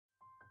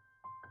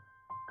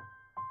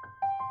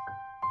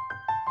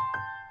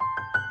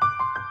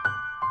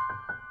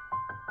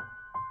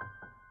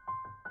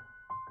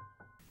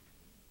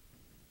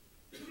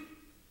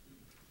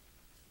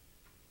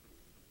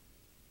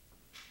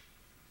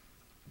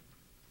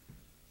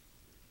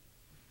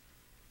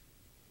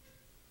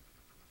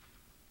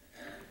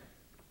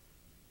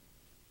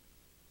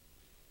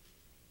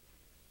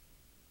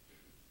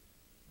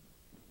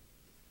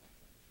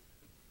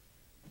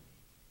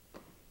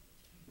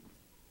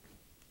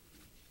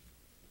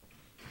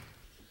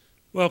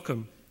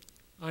Welcome.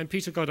 I'm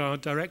Peter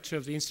Goddard, Director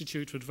of the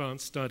Institute for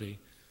Advanced Study.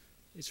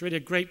 It's really a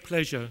great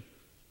pleasure,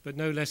 but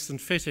no less than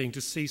fitting, to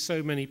see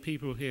so many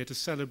people here to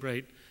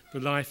celebrate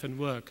the life and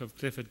work of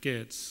Clifford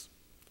Geertz.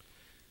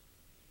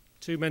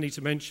 Too many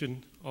to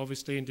mention,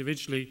 obviously,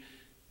 individually,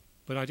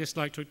 but I'd just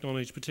like to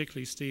acknowledge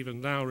particularly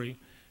Stephen Lowry,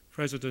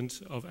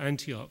 President of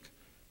Antioch,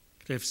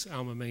 Cliff's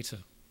alma mater.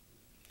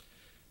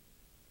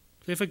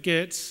 Clifford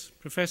Geertz,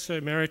 Professor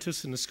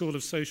Emeritus in the School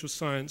of Social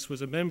Science,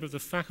 was a member of the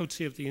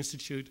faculty of the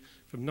Institute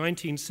from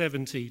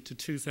 1970 to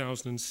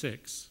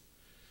 2006.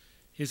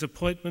 His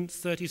appointment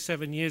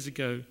 37 years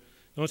ago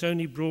not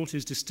only brought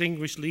his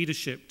distinguished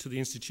leadership to the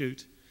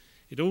Institute,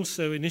 it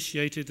also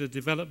initiated the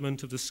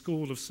development of the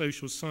School of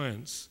Social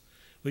Science,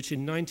 which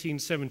in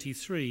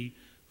 1973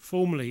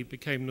 formally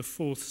became the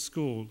fourth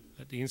school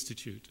at the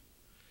Institute.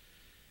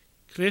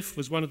 Cliff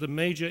was one of the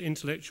major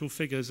intellectual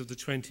figures of the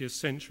 20th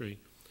century,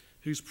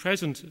 whose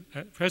presence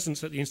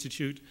at the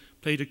Institute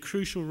played a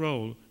crucial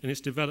role in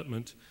its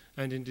development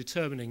and in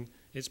determining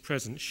its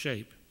present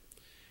shape.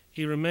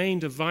 He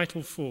remained a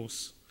vital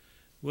force,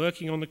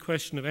 working on the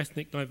question of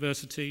ethnic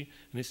diversity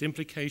and its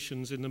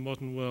implications in the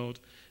modern world,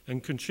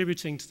 and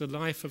contributing to the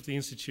life of the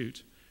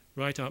Institute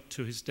right up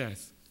to his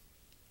death.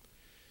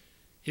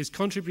 His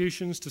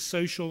contributions to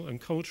social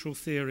and cultural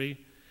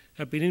theory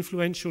have been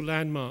influential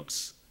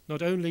landmarks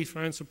not only for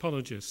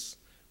anthropologists,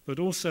 but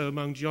also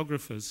among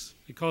geographers,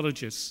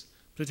 ecologists,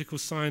 political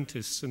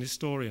scientists, and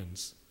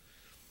historians.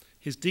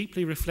 His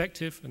deeply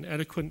reflective and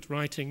eloquent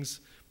writings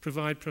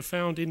provide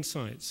profound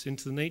insights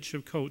into the nature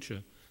of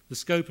culture, the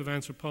scope of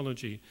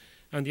anthropology,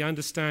 and the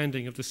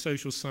understanding of the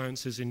social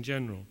sciences in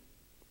general.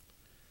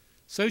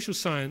 Social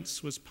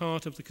science was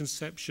part of the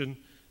conception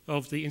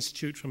of the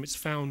Institute from its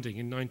founding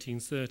in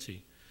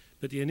 1930,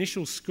 but the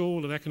initial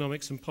School of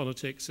Economics and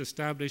Politics,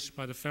 established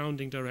by the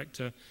founding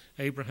director,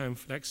 Abraham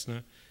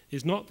Flexner,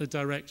 is not the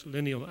direct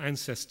lineal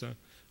ancestor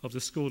of the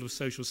School of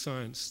Social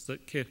Science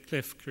that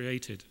Cliff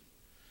created.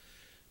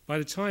 By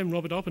the time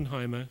Robert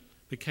Oppenheimer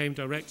became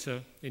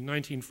director in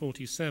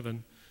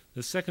 1947,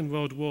 the Second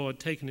World War had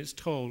taken its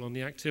toll on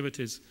the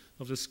activities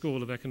of the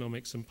School of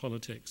Economics and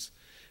Politics,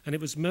 and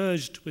it was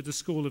merged with the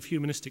School of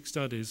Humanistic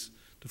Studies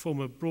to form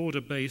a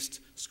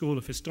broader-based School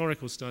of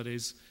Historical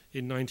Studies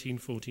in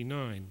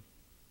 1949.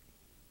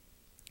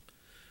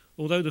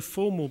 Although the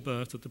formal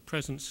birth of the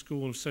present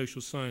School of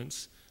Social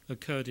Science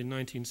occurred in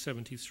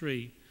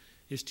 1973,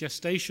 its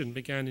gestation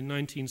began in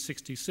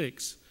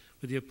 1966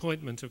 with the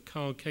appointment of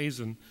Carl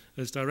Kaisen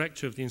as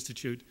director of the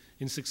Institute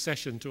in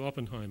succession to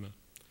Oppenheimer.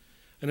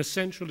 And a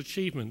central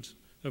achievement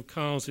of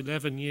Carl's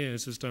 11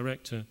 years as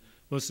director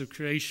was the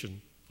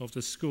creation of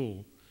the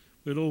school.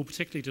 We're all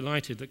particularly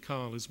delighted that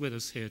Carl is with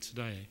us here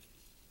today.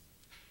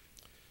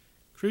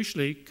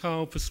 Crucially,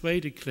 Carl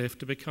persuaded Cliff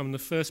to become the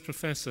first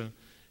professor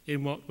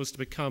in what was to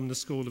become the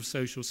School of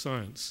Social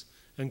Science,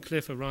 and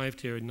Cliff arrived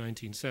here in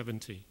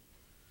 1970.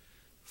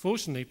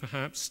 Fortunately,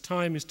 perhaps,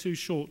 time is too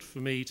short for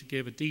me to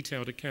give a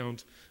detailed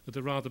account of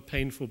the rather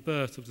painful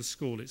birth of the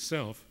school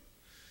itself.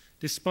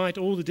 Despite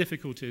all the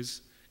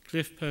difficulties,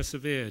 Cliff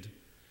persevered,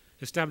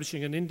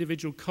 establishing an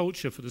individual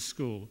culture for the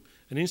school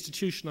and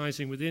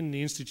institutionalizing within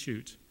the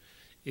Institute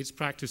its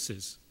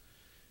practices.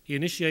 He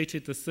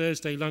initiated the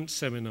Thursday lunch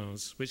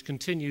seminars, which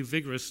continue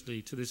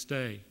vigorously to this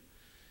day.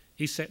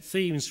 He set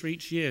themes for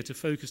each year to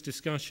focus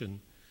discussion.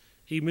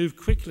 He moved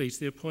quickly to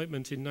the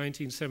appointment in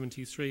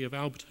 1973 of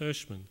Albert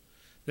Hirschman,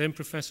 then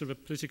Professor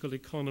of Political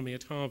Economy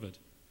at Harvard,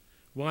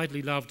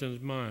 widely loved and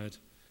admired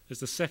as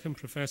the second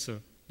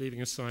professor,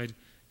 leaving aside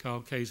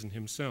Carl Kaisen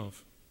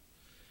himself.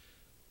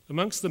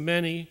 Amongst the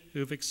many who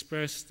have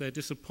expressed their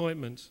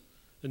disappointment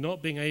at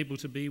not being able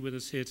to be with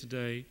us here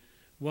today,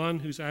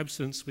 one whose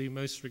absence we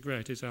most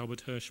regret is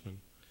Albert Hirschman,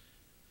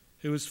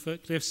 who was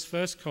Cliff's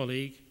first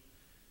colleague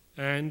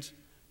and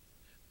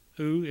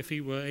who, if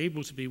he were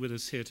able to be with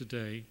us here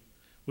today,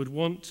 would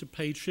want to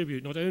pay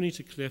tribute not only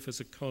to Cliff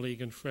as a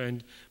colleague and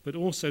friend, but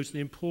also to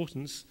the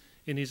importance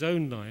in his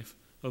own life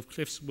of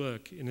Cliff's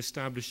work in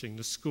establishing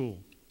the school.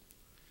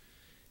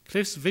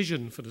 Cliff's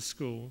vision for the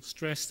school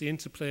stressed the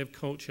interplay of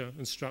culture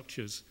and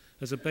structures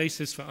as a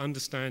basis for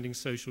understanding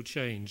social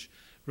change,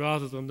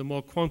 rather than the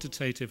more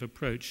quantitative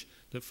approach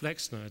that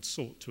Flexner had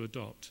sought to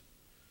adopt.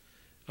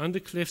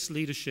 Under Cliff's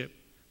leadership,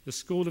 the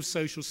School of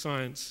Social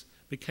Science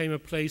became a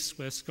place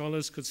where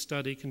scholars could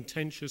study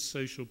contentious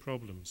social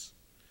problems.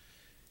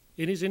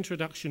 In his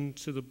introduction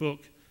to the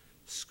book,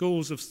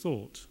 Schools of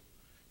Thought,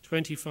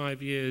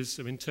 25 Years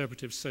of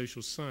Interpretive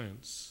Social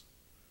Science,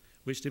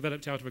 which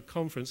developed out of a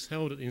conference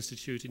held at the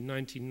Institute in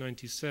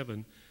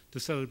 1997 to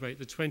celebrate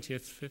the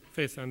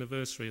 25th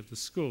anniversary of the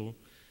school,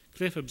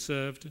 Cliff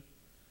observed,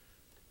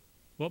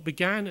 "What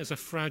began as a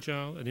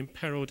fragile and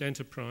imperiled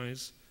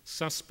enterprise,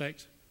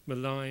 suspect,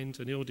 maligned,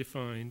 and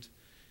ill-defined,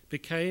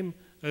 became,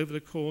 over the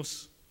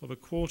course of a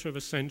quarter of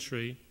a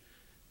century,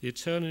 the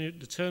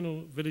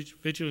eternal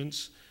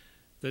vigilance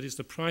that is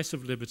the price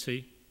of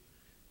liberty,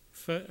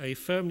 a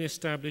firmly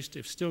established,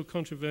 if still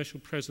controversial,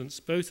 presence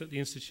both at the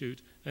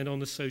Institute and on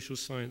the social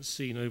science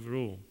scene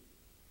overall."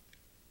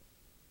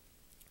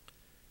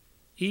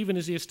 Even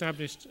as he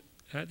established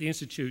at the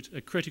Institute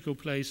a critical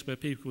place where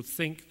people could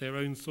think their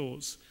own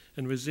thoughts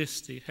and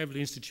resist the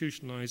heavily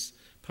institutionalized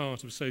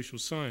part of social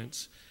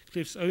science,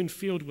 Cliff's own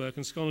fieldwork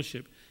and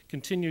scholarship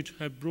continued to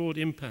have broad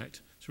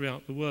impact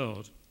throughout the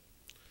world.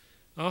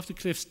 After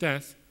Cliff's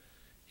death,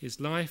 his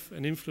life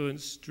and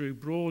influence drew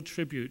broad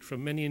tribute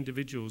from many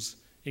individuals,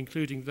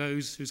 including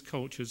those whose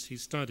cultures he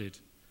studied.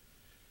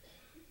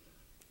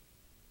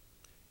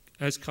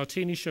 As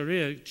Kartini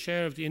Sharia,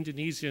 chair of the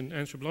Indonesian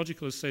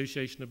Anthropological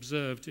Association,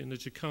 observed in the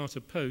Jakarta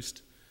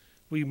Post,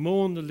 we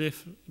mourn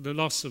the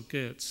loss of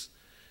Geertz,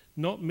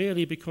 not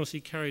merely because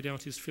he carried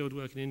out his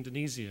fieldwork in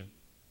Indonesia.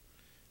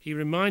 He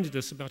reminded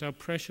us about our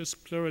precious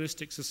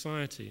pluralistic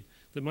society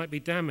that might be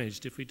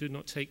damaged if we do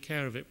not take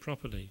care of it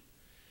properly.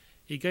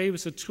 He gave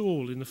us a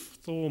tool in the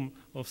form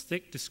of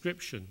thick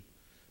description,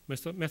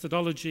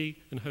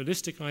 methodology, and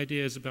holistic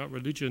ideas about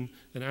religion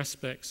and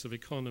aspects of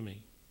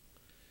economy.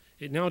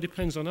 It now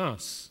depends on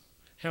us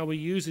how we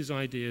use his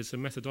ideas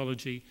and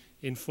methodology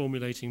in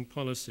formulating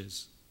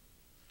policies.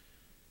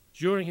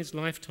 During his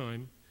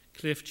lifetime,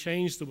 Cliff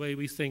changed the way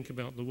we think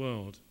about the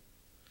world.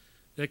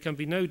 There can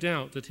be no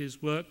doubt that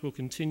his work will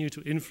continue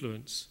to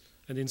influence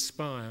and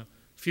inspire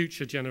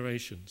future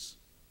generations.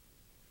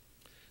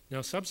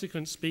 Now,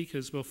 subsequent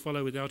speakers will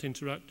follow without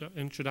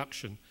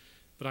introduction,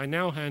 but I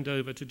now hand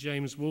over to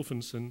James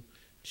Wolfensohn,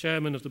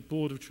 Chairman of the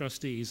Board of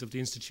Trustees of the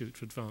Institute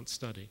for Advanced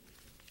Study.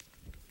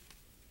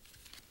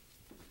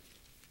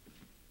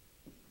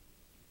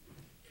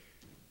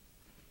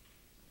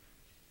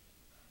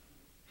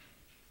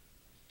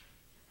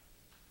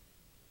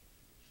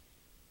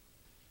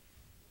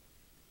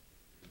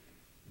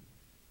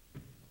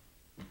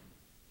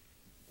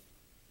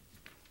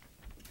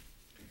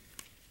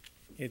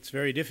 It's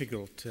very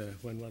difficult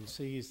when one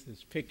sees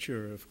this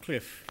picture of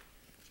Cliff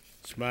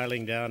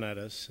smiling down at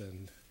us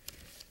and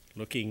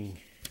looking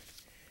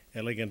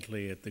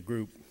elegantly at the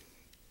group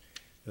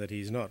that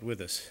he's not with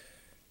us.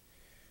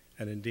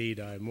 And indeed,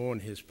 I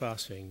mourn his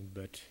passing,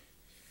 but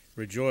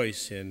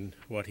rejoice in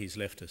what he's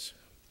left us.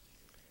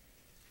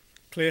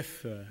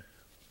 Cliff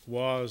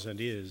was and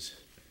is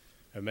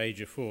a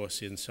major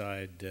force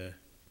inside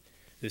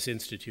this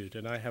institute,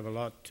 and I have a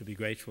lot to be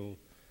grateful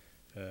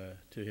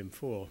to him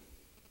for.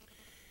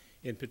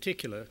 In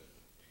particular,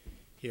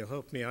 he'll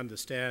help me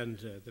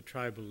understand the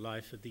tribal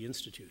life at the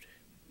Institute.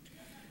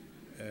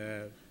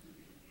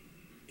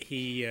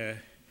 He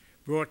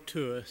brought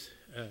to us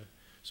a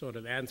sort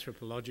of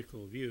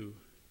anthropological view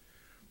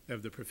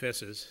of the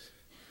professors,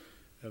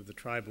 of the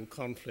tribal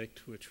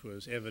conflict, which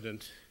was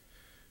evident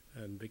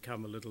and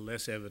become a little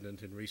less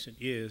evident in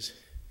recent years,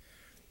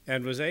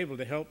 and was able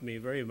to help me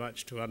very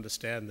much to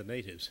understand the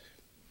natives.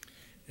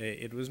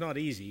 It was not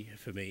easy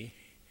for me,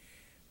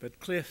 but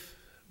Cliff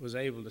was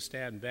able to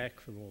stand back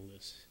from all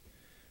this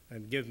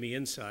and give me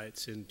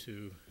insights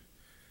into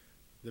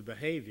the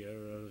behavior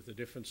of the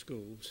different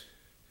schools,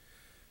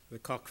 the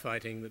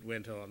cockfighting that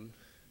went on.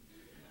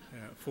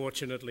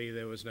 Fortunately,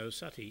 there was no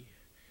sati,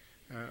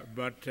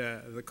 but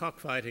the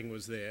cockfighting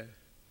was there,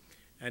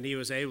 and he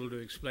was able to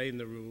explain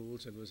the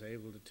rules and was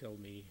able to tell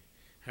me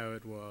how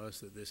it was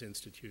that this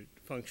institute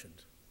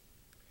functioned.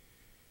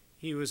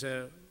 He was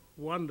a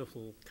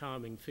wonderful,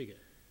 calming figure,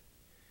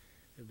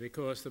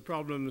 because the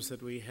problems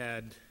that we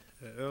had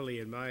early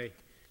in my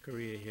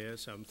career here,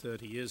 some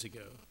 30 years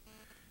ago,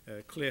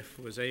 Cliff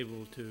was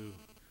able to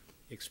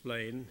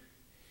explain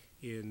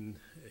in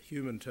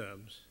human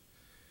terms,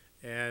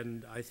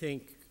 and I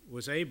think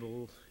was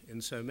able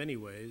in so many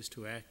ways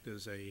to act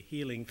as a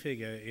healing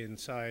figure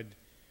inside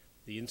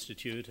the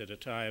Institute at a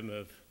time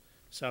of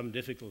some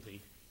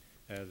difficulty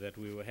that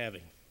we were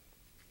having.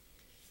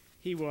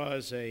 He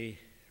was a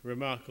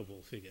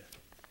remarkable figure,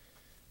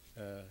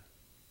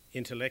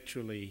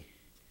 intellectually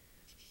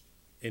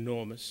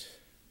enormous,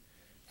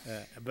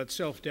 but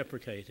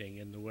self-deprecating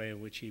in the way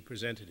in which he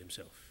presented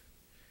himself.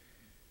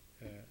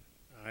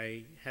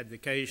 I had the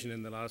occasion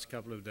in the last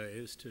couple of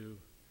days to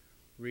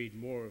read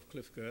more of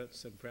Cliff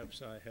Geertz than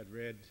perhaps I had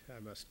read, I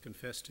must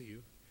confess to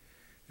you,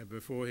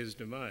 before his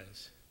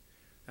demise.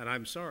 And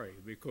I'm sorry,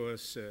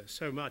 because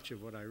so much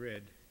of what I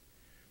read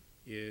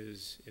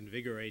is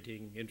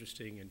invigorating,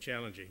 interesting, and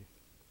challenging.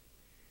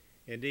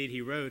 Indeed,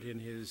 he wrote in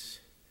his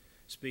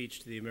speech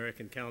to the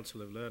American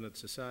Council of Learned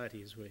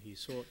Societies, where he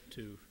sought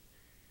to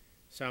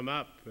sum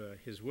up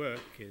his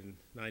work in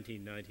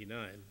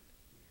 1999,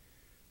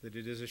 that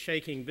it is a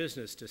shaking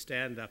business to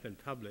stand up in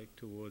public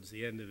towards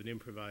the end of an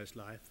improvised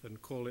life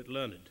and call it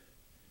learned.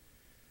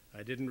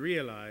 I didn't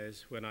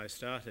realize when I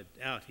started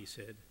out, he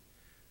said,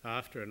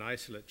 after an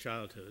isolate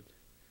childhood,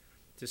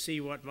 to see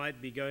what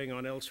might be going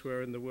on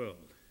elsewhere in the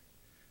world,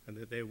 and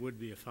that there would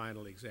be a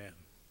final exam.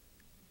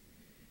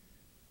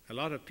 A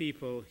lot of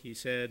people, he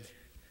said,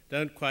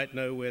 don't quite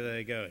know where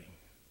they're going.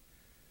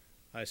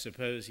 I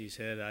suppose, he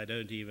said, I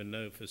don't even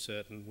know for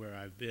certain where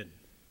I've been.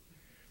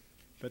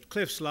 But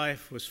Cliff's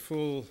life was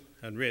full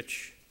and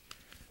rich,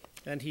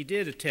 and he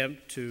did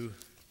attempt to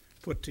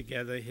put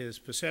together his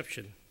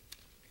perception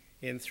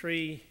in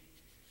three,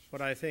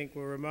 what I think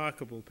were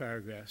remarkable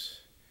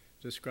paragraphs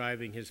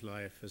describing his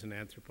life as an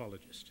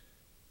anthropologist.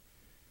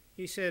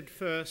 He said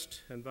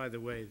first, and by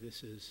the way,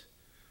 this is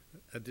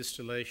a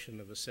distillation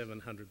of a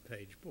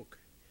 700-page book,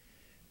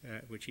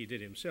 which he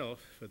did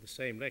himself for the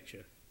same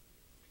lecture.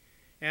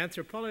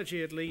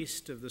 Anthropology, at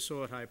least of the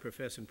sort I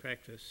profess and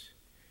practice,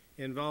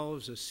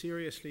 involves a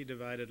seriously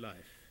divided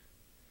life.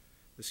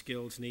 The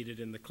skills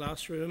needed in the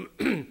classroom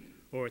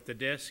or at the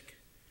desk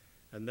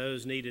and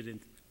those needed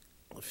in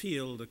the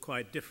field are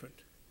quite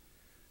different.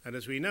 And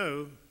as we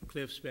know,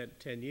 Cliff spent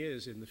 10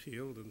 years in the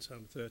field and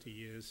some 30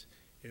 years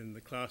in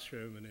the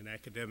classroom and in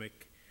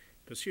academic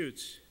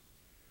pursuits,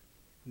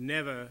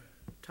 never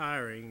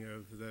tiring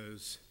of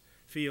those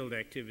field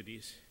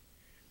activities,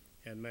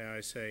 and may I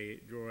say,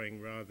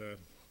 drawing rather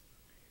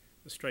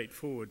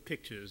straightforward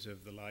pictures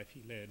of the life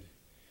he led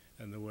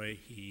and the way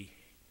he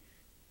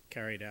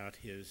carried out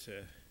his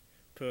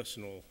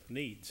personal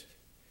needs.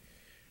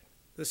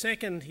 The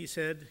second, he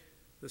said,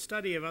 the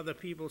study of other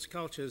people's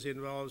cultures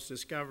involves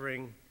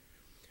discovering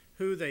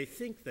who they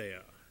think they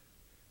are,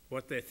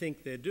 what they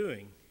think they're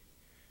doing,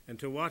 and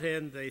to what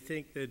end they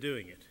think they're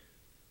doing it.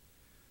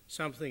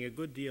 Something a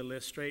good deal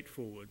less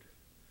straightforward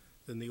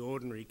than the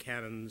ordinary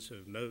canons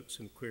of notes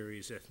and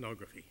queries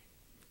ethnography.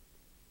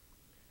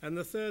 And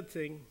the third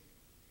thing,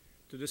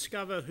 to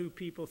discover who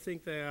people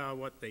think they are,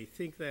 what they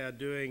think they are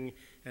doing,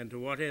 and to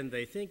what end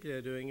they think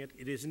they're doing it,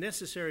 it is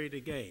necessary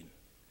to gain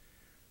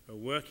a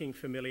working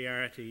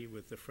familiarity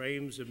with the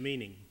frames of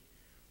meaning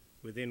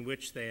within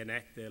which they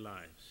enact their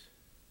lives.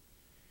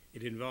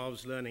 It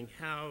involves learning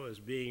how, as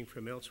being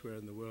from elsewhere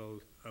in the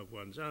world of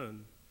one's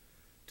own,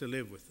 to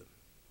live with them.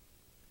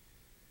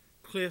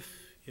 Cliff,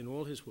 in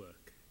all his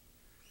work,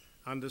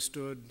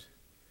 understood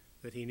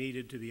that he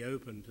needed to be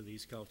open to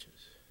these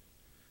cultures,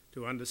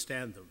 to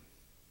understand them,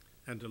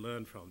 and to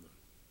learn from them.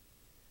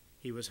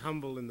 He was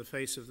humble in the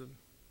face of them,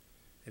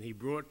 and he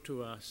brought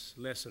to us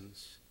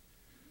lessons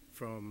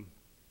from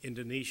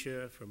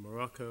Indonesia, from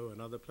Morocco,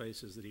 and other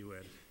places that he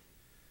went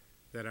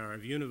that are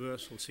of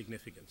universal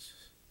significance.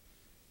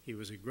 He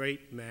was a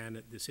great man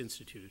at this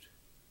institute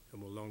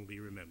and will long be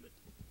remembered.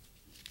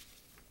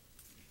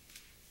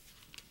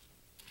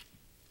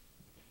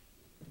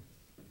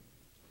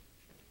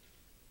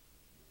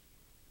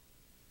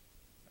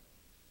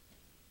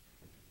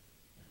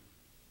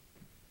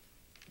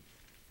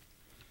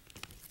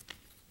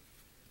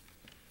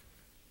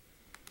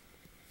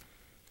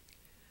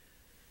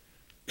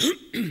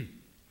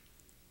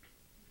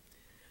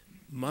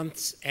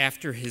 Months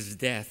after his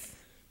death,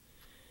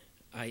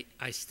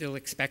 I still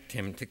expect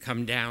him to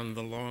come down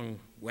the long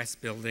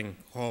West Building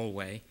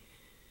hallway,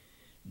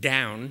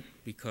 down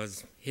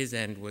because his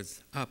end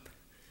was up,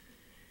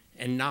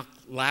 and knock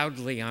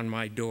loudly on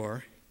my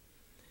door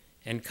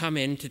and come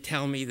in to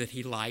tell me that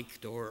he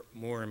liked, or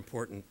more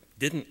important,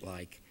 didn't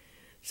like,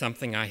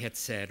 something I had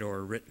said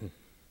or written.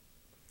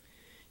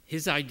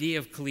 His idea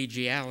of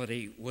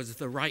collegiality was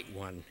the right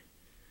one,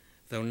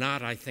 though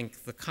not, I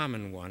think, the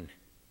common one.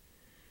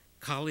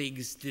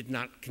 Colleagues did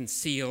not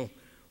conceal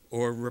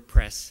or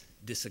repress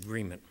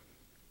disagreement.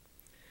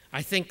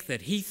 I think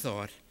that he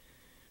thought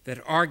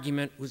that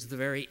argument was the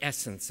very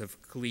essence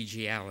of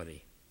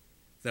collegiality,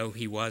 though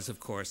he was, of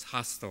course,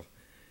 hostile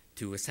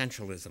to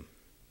essentialism.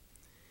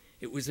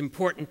 It was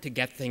important to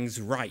get things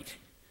right,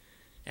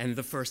 and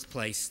the first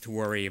place to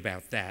worry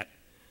about that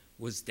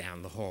was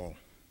down the hall.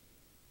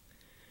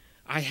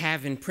 I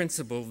have, in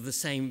principle, the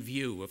same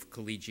view of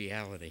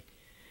collegiality,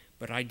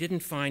 but I didn't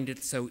find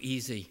it so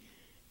easy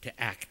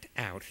to act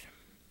out.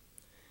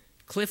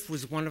 Cliff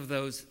was one of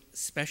those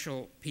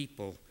special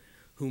people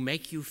who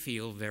make you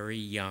feel very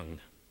young.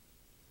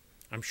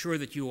 I'm sure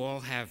that you all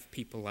have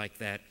people like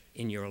that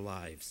in your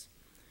lives,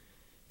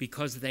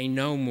 because they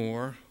know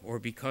more, or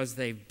because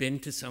they've been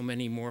to so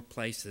many more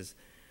places,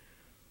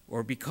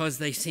 or because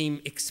they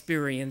seem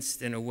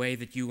experienced in a way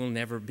that you will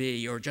never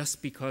be, or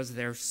just because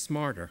they're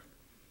smarter.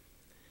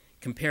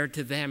 Compared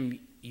to them,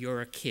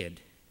 you're a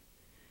kid,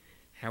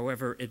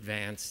 however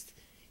advanced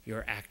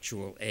your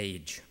actual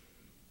age.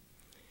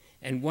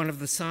 And one of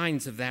the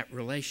signs of that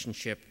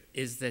relationship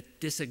is that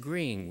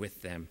disagreeing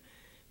with them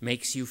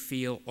makes you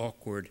feel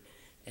awkward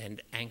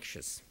and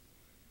anxious.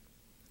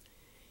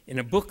 In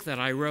a book that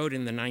I wrote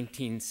in the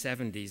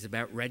 1970s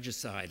about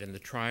regicide and the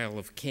trial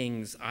of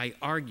kings, I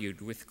argued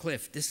with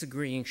Cliff,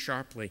 disagreeing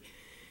sharply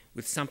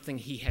with something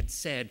he had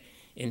said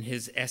in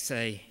his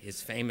essay,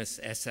 his famous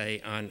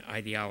essay on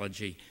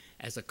ideology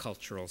as a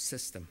cultural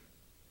system.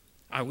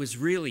 I was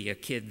really a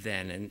kid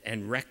then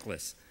and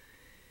reckless,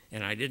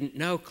 and I didn't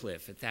know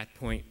Cliff. At that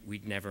point,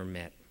 we'd never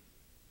met.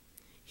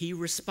 He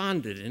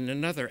responded in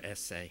another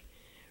essay,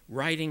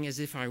 writing as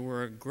if I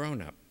were a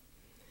grown-up,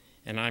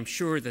 and I'm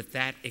sure that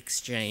that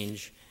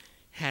exchange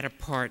had a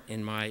part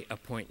in my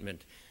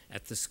appointment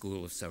at the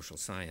School of Social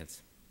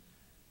Science.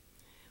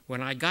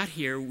 When I got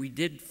here, we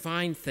did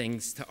find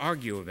things to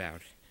argue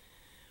about,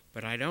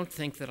 but I don't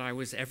think that I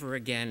was ever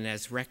again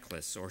as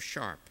reckless or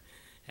sharp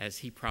as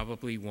he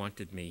probably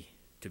wanted me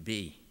to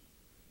be.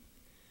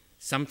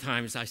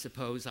 Sometimes I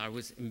suppose I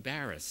was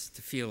embarrassed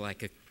to feel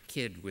like a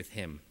kid with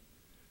him.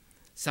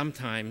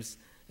 Sometimes,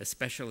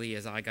 especially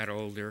as I got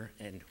older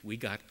and we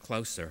got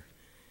closer,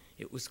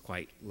 It was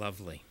quite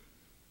lovely.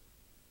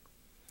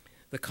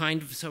 The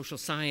kind of social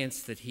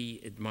science that he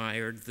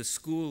admired, the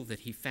school that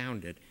he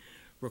founded,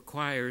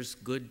 requires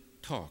good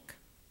talk,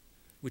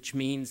 which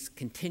means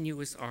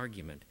continuous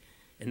argument,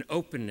 an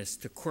openness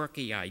to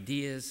quirky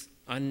ideas,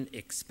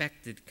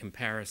 unexpected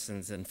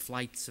comparisons, and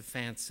flights of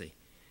fancy,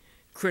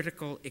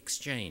 critical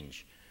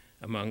exchange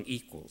among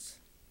equals.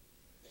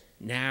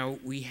 Now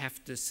we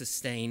have to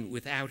sustain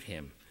without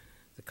him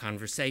the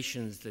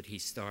conversations that he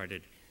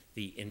started,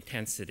 the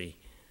intensity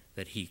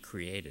that he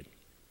created.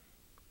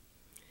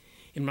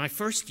 In my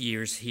first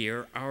years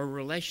here, our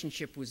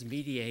relationship was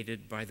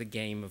mediated by the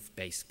game of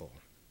baseball,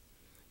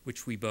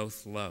 which we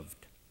both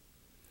loved.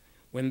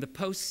 When the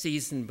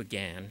postseason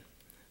began,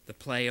 the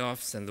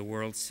playoffs and the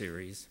World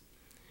Series,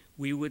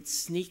 we would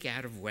sneak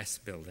out of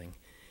West Building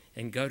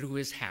and go to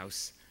his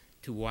house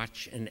to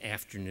watch an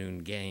afternoon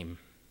game.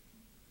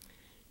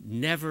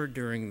 Never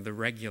during the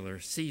regular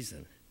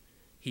season.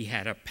 He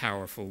had a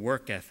powerful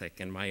work ethic,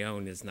 and my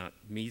own is not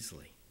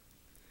measly.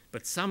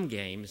 But some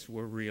games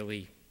were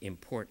really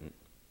important.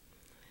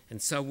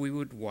 And so we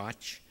would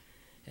watch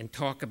and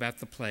talk about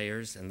the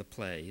players and the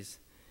plays,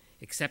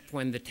 except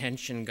when the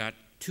tension got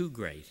too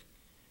great,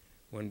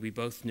 when we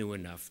both knew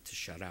enough to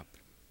shut up.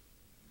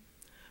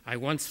 I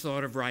once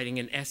thought of writing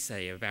an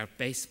essay about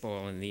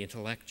baseball and the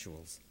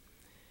intellectuals,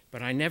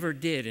 but I never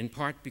did, in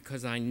part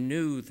because I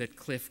knew that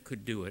Cliff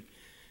could do it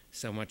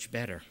so much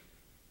better.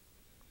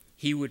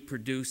 He would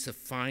produce a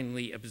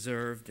finely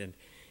observed and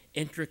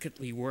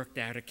intricately worked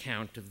out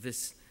account of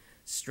this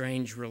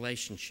strange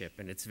relationship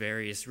and its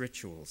various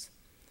rituals,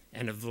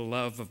 and of the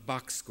love of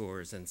box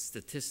scores and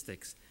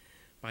statistics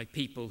by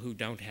people who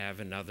don't have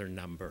another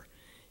number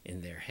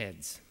in their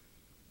heads.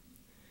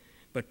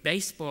 But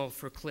baseball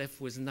for Cliff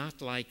was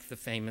not like the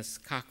famous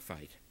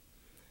cockfight.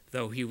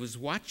 Though he was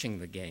watching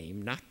the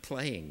game, not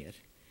playing it,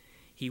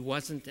 he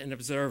wasn't an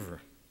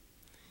observer.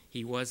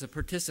 He was a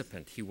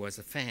participant. He was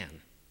a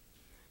fan.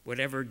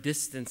 Whatever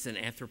distance an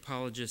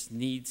anthropologist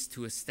needs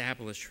to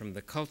establish from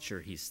the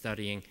culture he's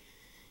studying,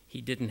 he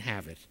didn't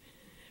have it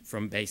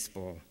from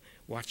baseball.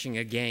 Watching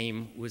a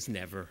game was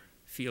never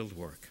field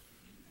work.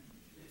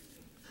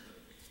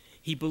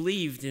 He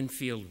believed in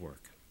field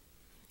work.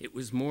 It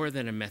was more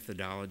than a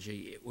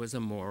methodology, it was a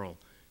moral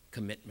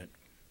commitment.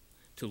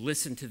 To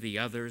listen to the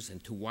others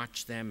and to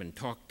watch them and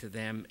talk to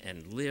them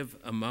and live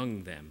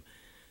among them,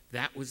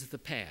 that was the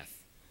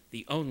path,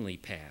 the only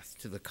path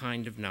to the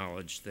kind of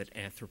knowledge that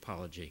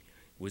anthropology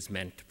was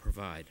meant to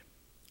provide.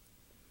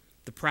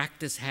 The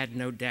practice had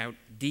no doubt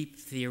deep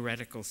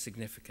theoretical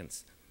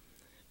significance,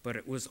 but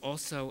it was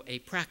also a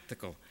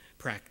practical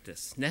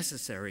practice,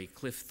 necessary,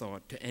 Cliff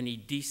thought, to any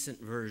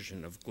decent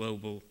version of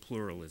global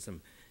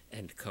pluralism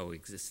and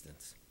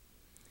coexistence.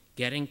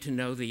 Getting to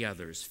know the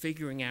others,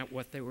 figuring out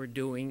what they were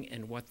doing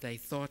and what they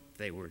thought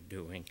they were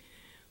doing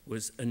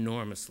was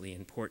enormously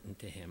important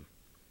to him.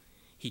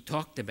 He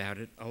talked about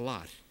it a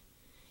lot,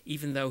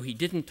 even though he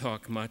didn't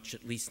talk much,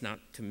 at least not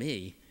to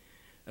me,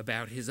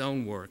 about his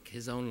own work,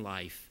 his own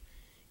life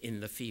in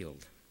the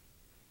field.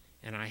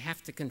 And I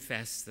have to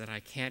confess that I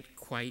can't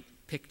quite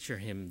picture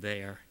him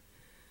there,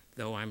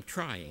 though I'm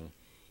trying,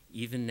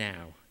 even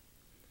now.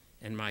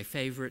 And my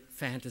favorite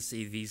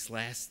fantasy these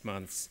last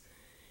months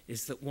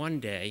is that one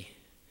day,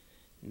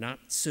 not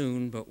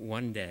soon, but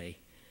one day,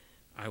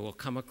 I will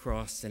come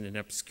across in an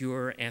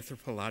obscure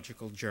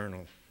anthropological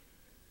journal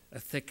a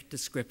thick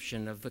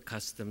description of the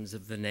customs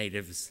of the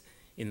natives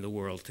in the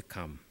world to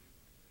come,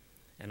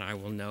 and I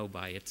will know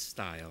by its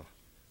style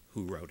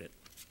who wrote it.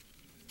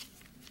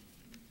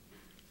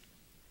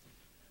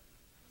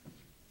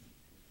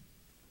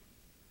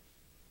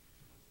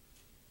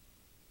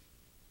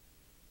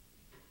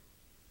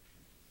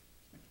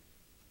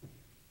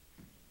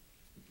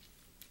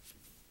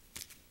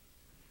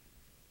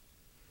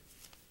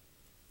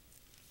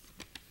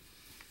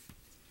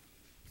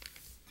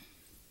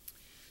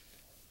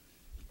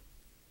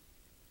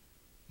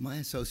 My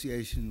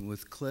association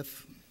with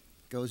Cliff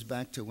goes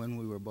back to when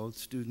we were both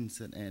students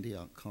at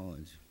Antioch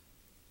College.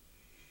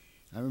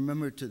 I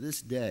remember to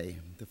this day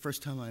the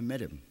first time I met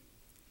him,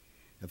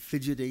 a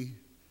fidgety,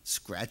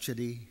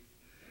 scratchety,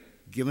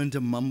 given to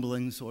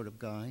mumbling sort of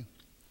guy,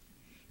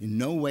 in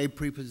no way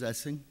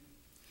prepossessing,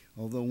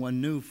 although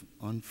one knew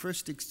on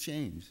first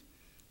exchange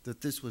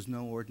that this was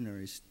no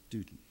ordinary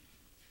student.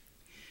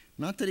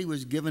 Not that he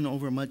was given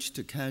over much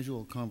to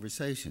casual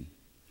conversation,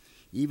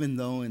 even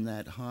though in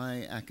that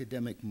high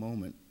academic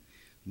moment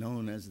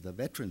known as the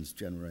veterans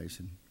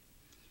generation,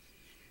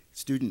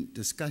 student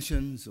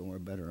discussions, or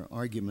better,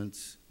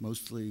 arguments,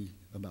 mostly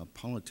about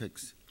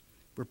politics,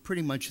 were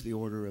pretty much the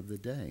order of the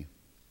day.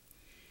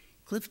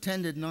 Cliff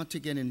tended not to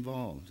get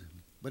involved,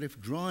 but if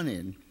drawn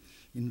in,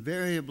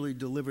 invariably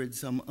delivered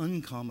some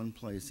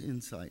uncommonplace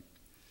insight,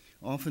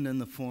 often in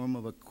the form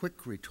of a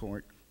quick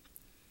retort,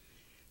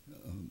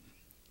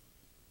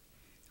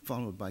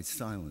 followed by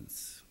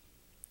silence.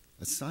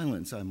 A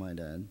silence, I might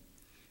add,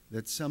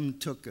 that some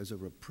took as a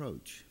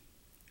reproach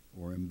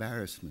or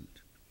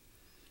embarrassment,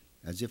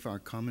 as if our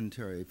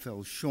commentary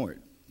fell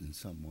short in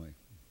some way.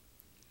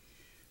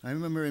 I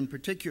remember in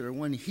particular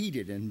one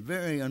heated and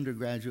very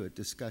undergraduate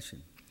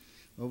discussion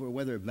over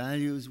whether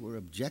values were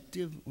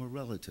objective or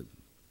relative.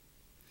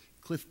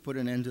 Cliff put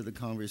an end to the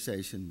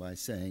conversation by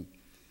saying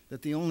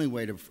that the only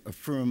way to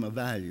affirm a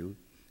value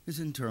is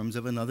in terms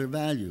of another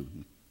value.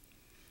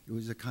 It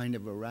was a kind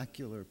of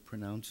oracular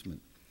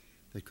pronouncement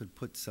that could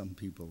put some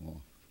people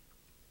off.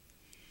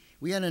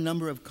 We had a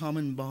number of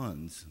common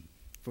bonds.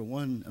 For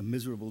one, a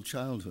miserable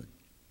childhood.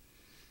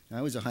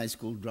 I was a high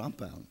school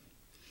dropout.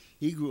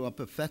 He grew up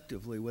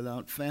effectively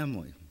without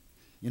family,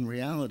 in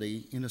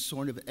reality, in a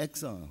sort of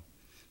exile,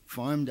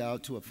 farmed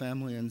out to a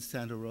family in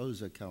Santa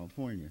Rosa,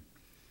 California,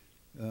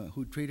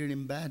 who treated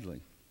him badly.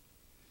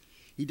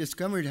 He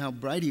discovered how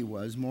bright he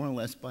was more or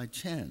less by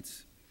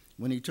chance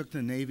when he took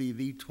the Navy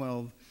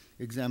V-12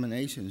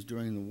 examinations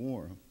during the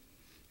war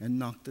and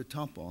knocked the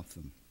top off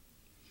them.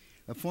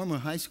 A former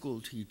high school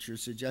teacher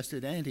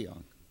suggested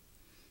Antioch.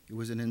 It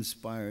was an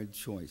inspired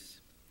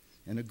choice,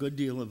 and a good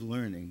deal of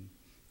learning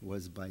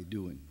was by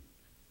doing.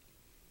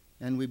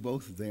 And we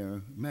both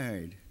there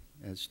married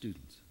as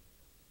students.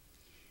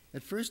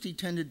 At first, he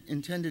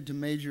intended to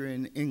major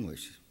in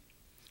English.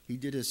 He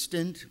did a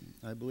stint,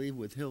 I believe,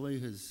 with Hilly,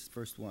 his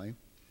first wife,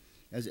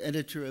 as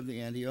editor of the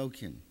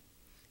Antiochian,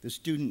 the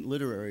student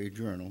literary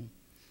journal,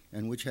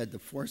 and which had the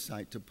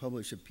foresight to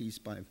publish a piece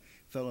by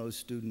fellow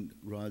student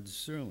Rod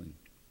Serling.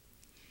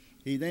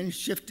 He then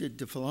shifted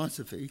to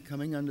philosophy,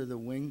 coming under the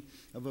wing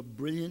of a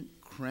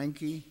brilliant,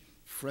 cranky,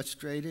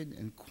 frustrated,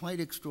 and quite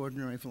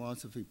extraordinary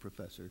philosophy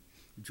professor,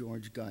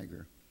 George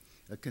Geiger,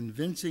 a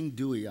convincing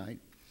Deweyite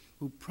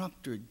who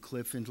proctored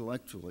Cliff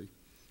intellectually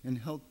and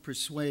helped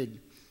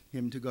persuade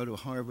him to go to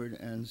Harvard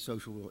and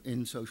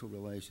in social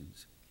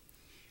relations.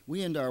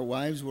 We and our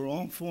wives were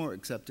all four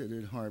accepted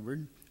at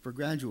Harvard for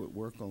graduate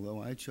work,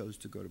 although I chose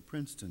to go to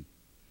Princeton.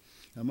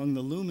 Among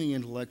the looming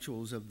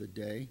intellectuals of the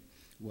day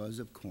was,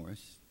 of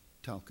course,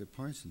 Talcott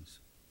Parsons.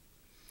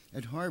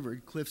 At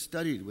Harvard, Cliff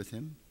studied with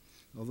him,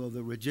 although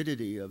the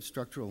rigidity of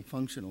structural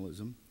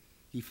functionalism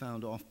he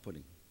found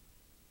off-putting.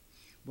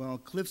 While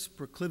Cliff's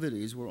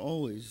proclivities were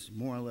always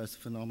more or less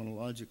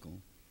phenomenological,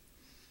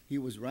 he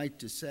was right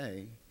to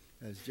say,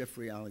 as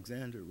Jeffrey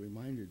Alexander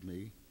reminded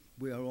me,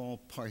 we are all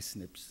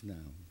parsnips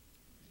now.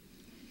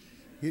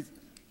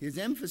 His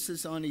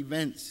emphasis on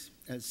events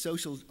as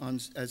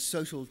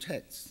social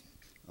texts,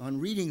 on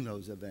reading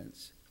those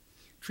events,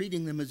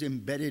 treating them as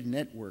embedded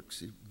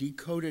networks,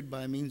 decoded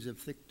by means of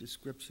thick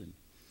description,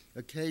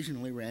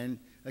 occasionally ran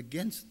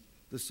against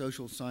the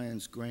social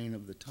science grain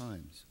of the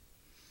times.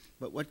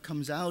 But what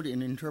comes out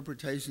in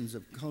interpretations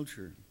of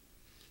culture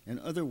and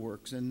other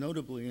works, and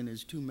notably in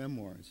his two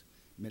memoirs,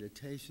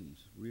 Meditations,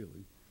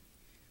 really,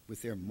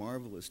 with their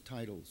marvelous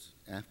titles,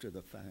 After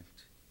the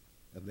Fact,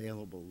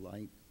 Available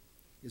Light,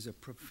 is a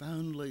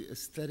profoundly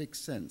aesthetic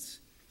sense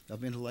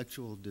of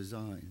intellectual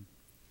design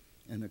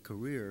and a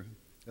career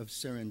of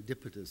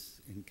serendipitous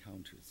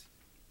encounters.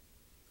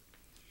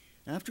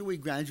 After we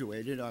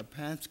graduated, our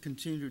paths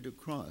continued to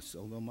cross,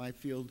 although my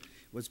field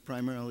was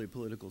primarily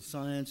political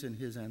science and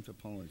his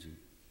anthropology.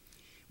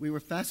 We were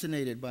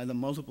fascinated by the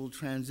multiple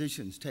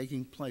transitions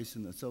taking place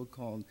in the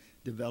so-called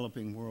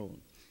developing world,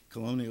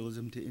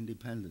 colonialism to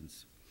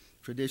independence,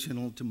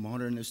 traditional to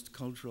modernist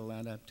cultural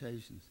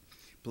adaptations,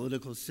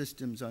 political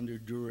systems under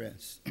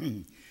duress,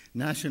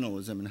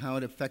 nationalism and how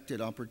it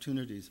affected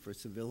opportunities for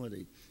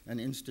civility and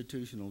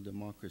institutional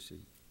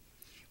democracy.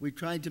 We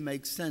tried to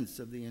make sense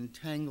of the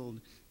entangled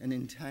and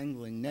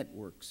entangling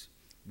networks,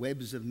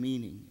 webs of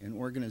meaning and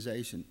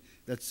organization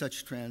that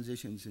such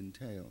transitions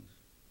entailed.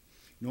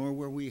 Nor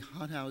were we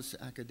hothouse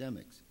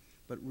academics,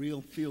 but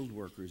real field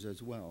workers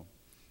as well,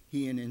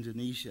 he in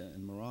Indonesia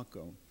and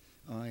Morocco,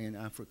 I in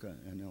Africa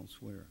and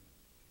elsewhere.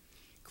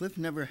 Cliff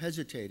never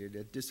hesitated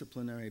at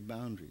disciplinary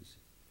boundaries.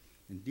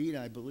 Indeed,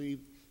 I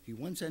believe he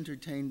once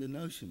entertained the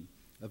notion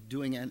of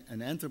doing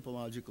an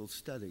anthropological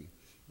study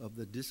of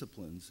the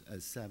disciplines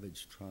as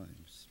savage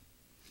tribes.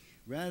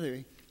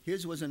 Rather,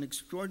 his was an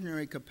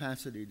extraordinary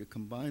capacity to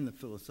combine the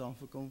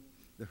philosophical,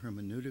 the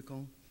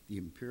hermeneutical, the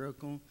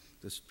empirical,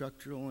 the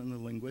structural, and the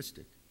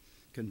linguistic,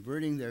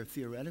 converting their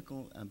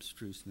theoretical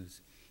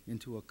abstruseness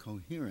into a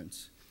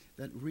coherence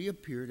that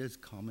reappeared as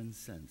common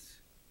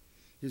sense.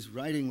 His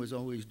writing was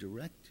always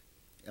direct,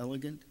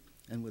 elegant,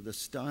 and with a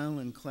style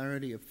and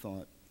clarity of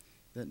thought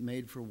that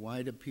made for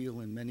wide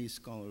appeal in many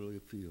scholarly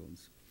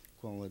fields,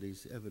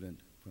 qualities evident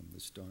from the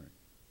start.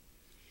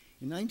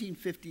 In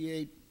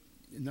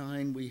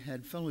 1958-9, we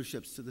had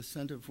fellowships to the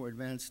Center for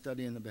Advanced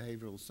Study in the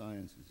Behavioral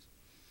Sciences.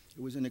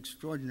 It was an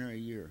extraordinary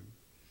year.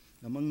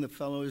 Among the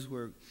fellows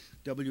were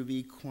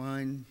W.V.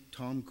 Quine,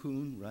 Tom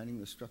Kuhn, writing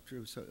The Structure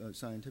of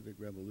Scientific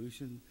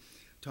Revolution,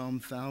 Tom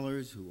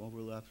Fowlers, who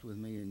overlapped with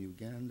me in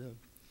Uganda,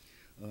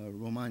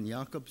 Roman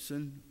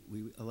Jakobson,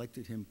 we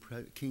elected him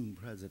King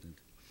President,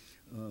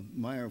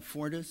 Meyer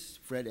Fortis,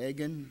 Fred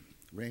Egan,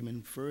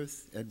 Raymond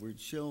Firth, Edward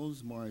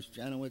Shills, Morris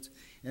Janowitz,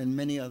 and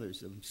many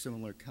others of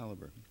similar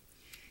caliber.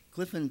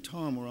 Cliff and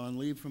Tom were on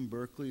leave from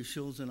Berkeley,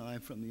 Shills and I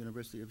from the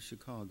University of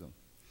Chicago.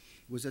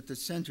 was at the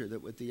center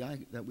that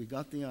we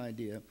got the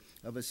idea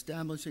of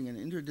establishing an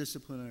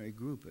interdisciplinary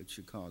group at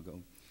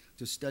Chicago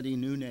to study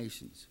new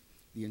nations,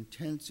 the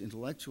intense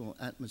intellectual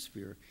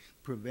atmosphere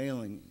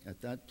prevailing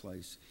at that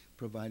place,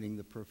 providing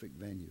the perfect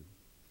venue.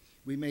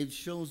 We made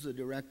Schulz the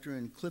director,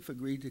 and Cliff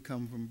agreed to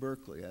come from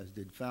Berkeley, as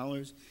did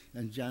Fowlers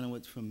and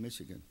Janowitz from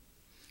Michigan.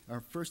 Our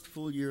first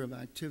full year of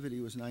activity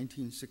was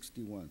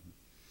 1961.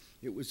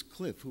 It was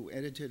Cliff who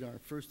edited our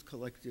first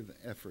collective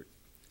effort,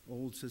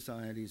 Old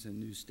Societies and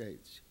New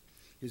States.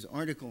 His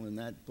article in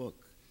that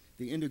book,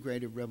 The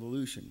Integrative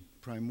Revolution,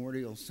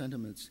 Primordial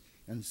Sentiments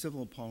and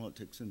Civil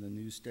Politics in the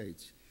New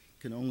States,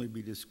 can only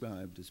be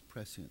described as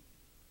prescient.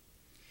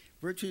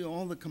 Virtually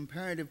all the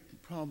comparative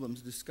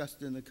problems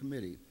discussed in the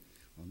committee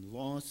on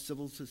law,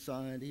 civil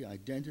society,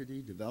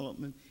 identity,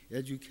 development,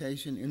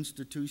 education,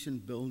 institution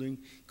building,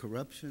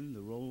 corruption,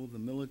 the role of the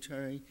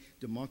military,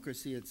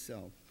 democracy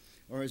itself,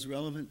 are as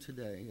relevant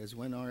today as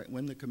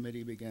when the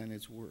committee began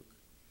its work.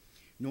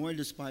 Nor,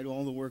 despite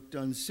all the work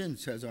done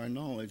since, has our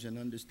knowledge and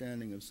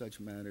understanding of such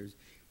matters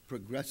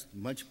progressed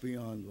much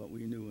beyond what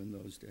we knew in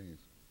those days.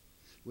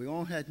 We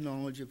all had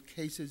knowledge of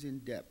cases in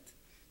depth,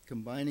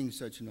 combining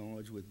such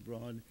knowledge with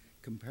broad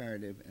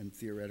comparative and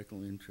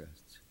theoretical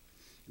interests.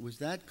 It was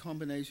that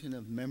combination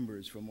of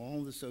members from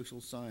all the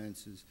social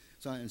science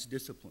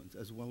disciplines,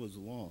 as well as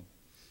law,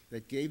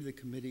 that gave the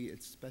committee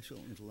its special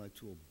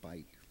intellectual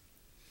bite.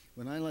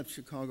 When I left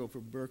Chicago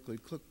for Berkeley,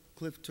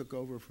 Cliff took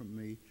over from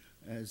me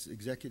as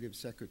executive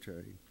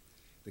secretary.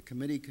 The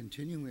committee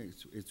continued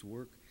its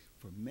work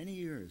for many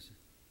years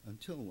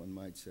until, one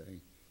might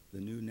say,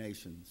 the new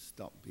nation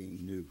stopped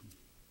being new.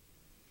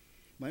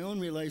 My own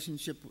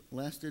relationship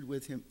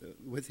with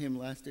him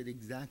lasted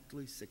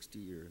exactly 60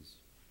 years.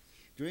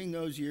 During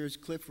those years,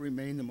 Cliff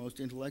remained the most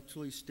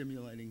intellectually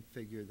stimulating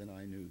figure that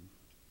I knew.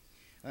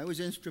 I was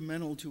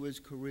instrumental to his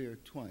career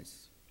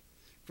twice.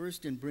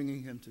 First, in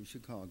bringing him to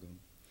Chicago,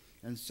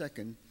 and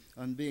second,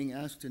 on being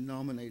asked to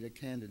nominate a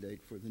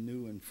candidate for the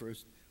new and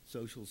first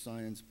social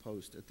science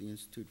post at the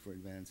Institute for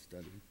Advanced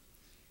Study.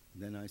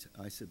 Then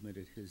I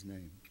submitted his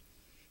name.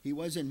 He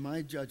was, in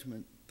my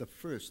judgment, the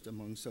first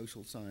among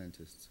social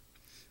scientists.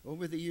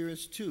 Over the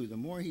years, too, the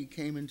more he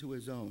came into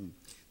his own,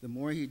 the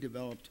more he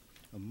developed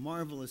a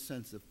marvelous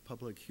sense of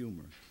public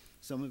humor,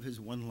 some of his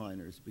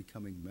one-liners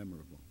becoming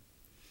memorable.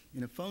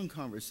 In a phone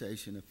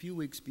conversation a few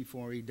weeks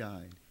before he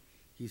died,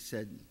 he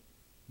said,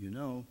 "You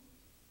know,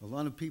 a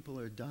lot of people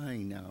are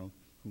dying now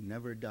who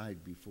never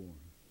died before."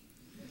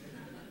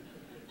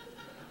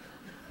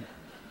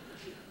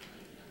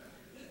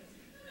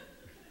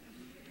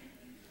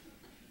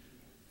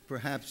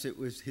 Perhaps it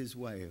was his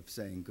way of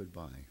saying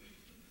goodbye.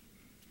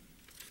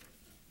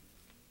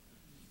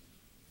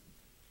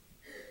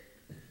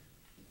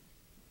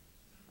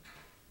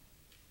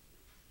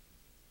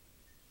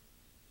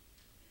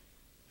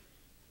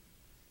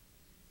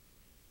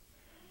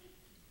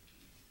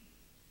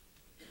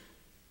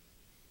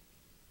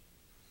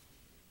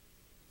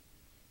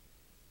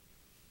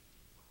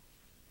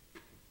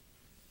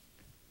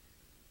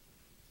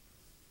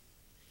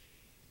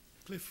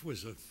 Cliff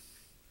was a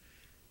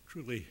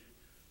truly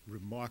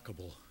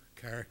remarkable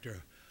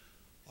character.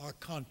 Our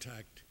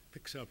contact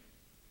picks up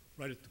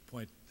right at the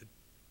point that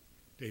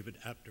David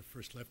Apter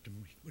first left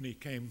him when he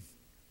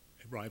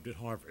arrived at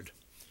Harvard.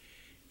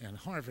 And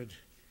Harvard,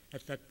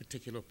 at that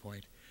particular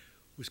point,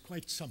 was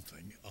quite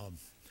something.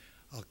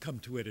 I'll come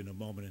to it in a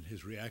moment and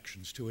his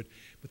reactions to it.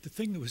 But the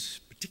thing that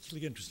was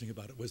particularly interesting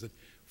about it was that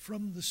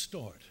from the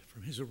start,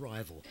 from his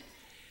arrival,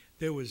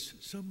 there was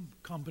some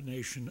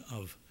combination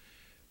of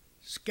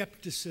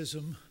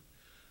skepticism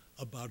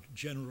about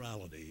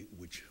generality,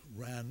 which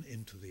ran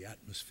into the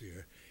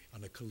atmosphere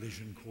on a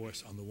collision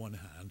course on the one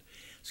hand,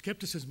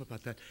 skepticism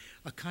about that,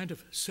 a kind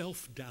of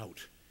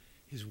self-doubt,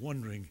 his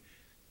wondering,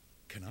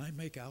 can I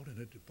make out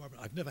in a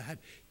department?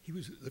 He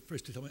was the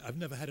first to tell me, I've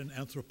never had an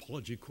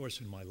anthropology course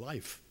in my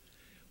life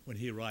when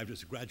he arrived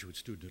as a graduate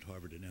student at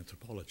Harvard in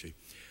anthropology.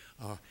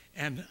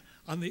 And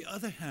on the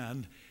other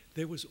hand,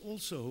 there was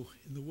also,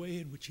 in the way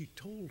in which he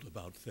told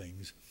about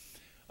things,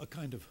 a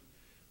kind of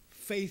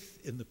faith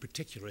in the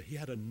particular. He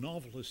had a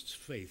novelist's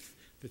faith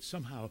that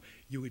somehow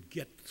you would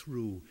get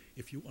through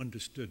if you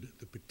understood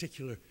the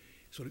particular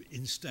sort of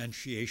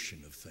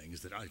instantiation of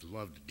things that I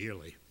loved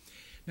dearly.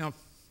 Now,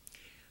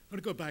 I'm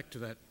going to go back to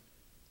the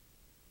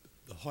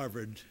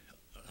Harvard,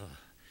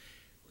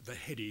 the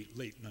heady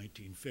late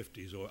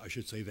 1950s, or I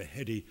should say the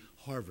heady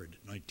Harvard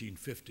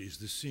 1950s,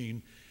 the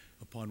scene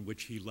upon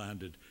which he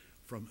landed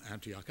from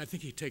Antioch. I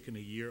think he'd taken a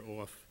year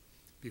off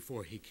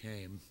before he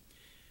came,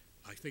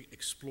 I think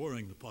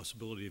exploring the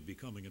possibility of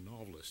becoming a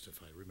novelist,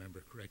 if I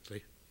remember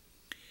correctly.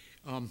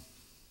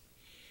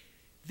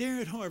 There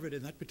at Harvard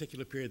in that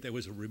particular period, there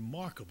was a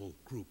remarkable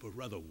group, a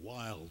rather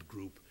wild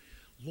group,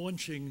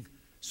 launching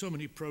so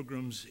many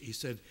programs. He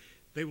said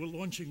they were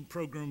launching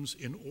programs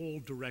in all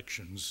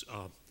directions.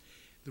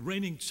 The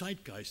reigning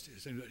zeitgeist,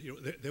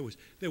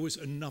 there was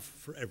enough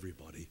for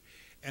everybody.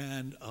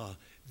 And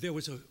there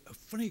was a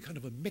funny kind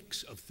of a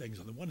mix of things.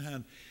 On the one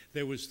hand,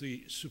 there was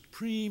the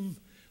supreme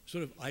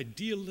sort of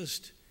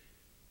idealist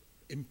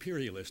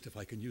imperialist, if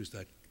I can use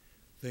that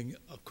thing,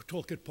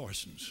 Talcott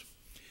Parsons.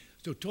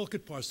 So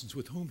Talcott Parsons,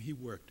 with whom he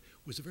worked,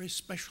 was a very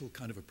special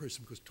kind of a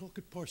person, because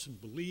Talcott Parsons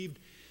believed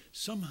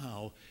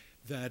somehow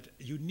that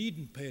you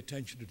needn't pay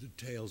attention to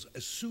details.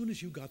 As soon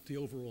as you got the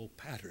overall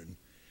pattern,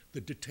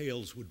 the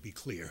details would be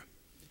clear.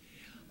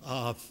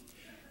 And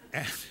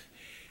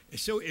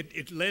so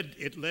it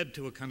led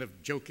to a kind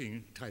of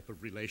joking type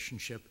of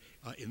relationship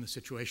in the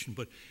situation,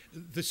 but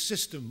the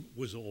system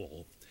was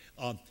all.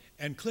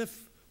 And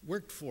Cliff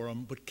worked for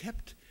him, but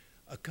kept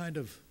a kind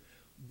of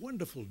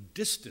wonderful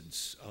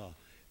distance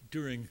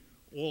during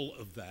all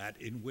of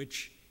that, in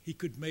which he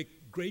could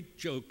make great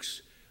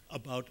jokes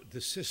about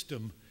the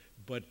system,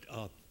 but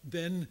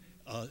then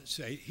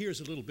say, here's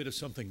a little bit of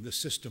something the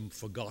system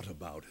forgot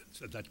about,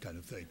 so that kind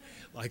of thing,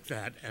 like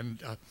that.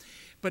 And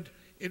but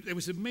it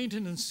was a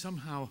maintenance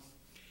somehow.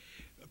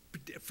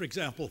 For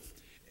example,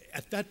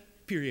 at that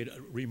period, I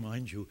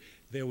remind you,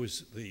 there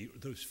was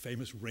those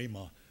famous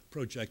RAMA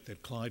project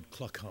that Clyde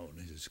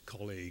Kluckhohn, his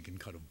colleague and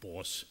kind of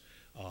boss,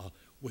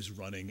 was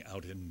running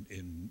out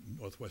in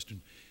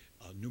northwestern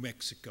New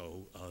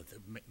Mexico,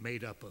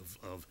 made up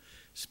of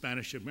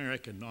Spanish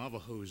American,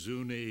 Navajo,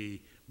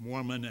 Zuni,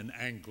 Mormon, and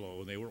Anglo.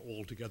 And they were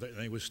all together, and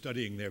they were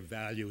studying their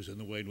values and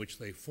the way in which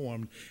they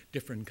formed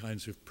different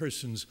kinds of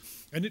persons.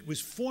 And it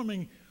was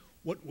forming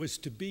what was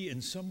to be, in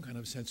some kind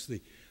of sense,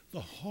 the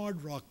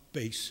hard rock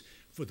base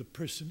for the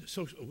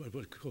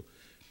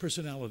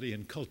personality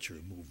and culture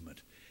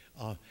movement.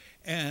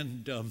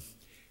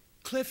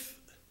 Cliff,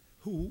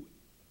 who,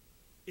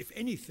 if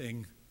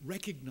anything,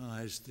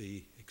 recognized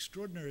the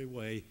extraordinary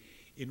way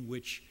in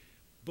which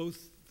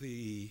both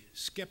the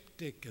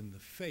skeptic and the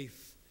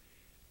faith,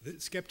 the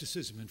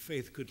skepticism and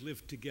faith could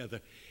live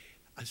together,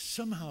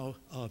 somehow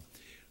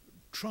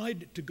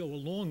tried to go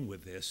along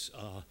with this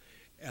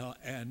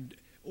and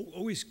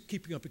always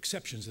keeping up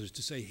exceptions. That is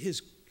to say,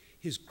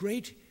 his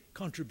great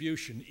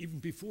contribution, even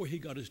before he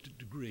got his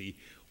degree,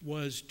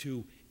 was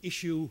to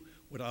issue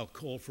what I'll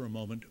call for a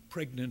moment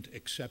pregnant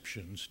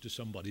exceptions to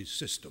somebody's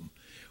system,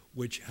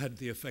 which had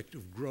the effect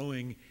of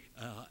growing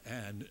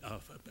and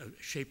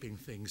shaping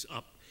things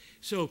up.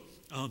 So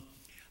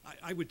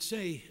I would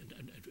say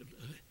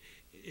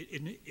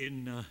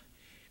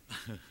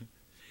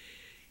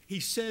he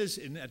says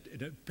in a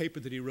paper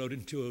that he wrote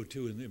in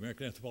 2002 in the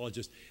American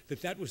Anthropologist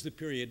that that was the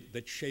period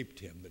that shaped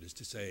him. That is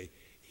to say,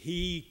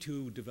 he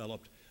too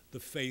developed the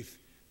faith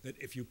that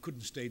if you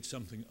couldn't state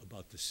something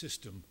about the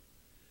system,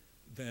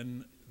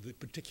 then the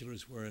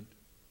particulars weren't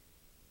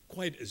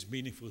quite as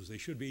meaningful as they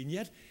should be. And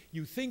yet,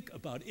 you think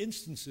about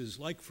instances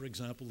like, for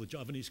example, the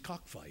Javanese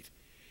cockfight.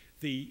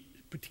 The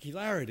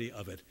particularity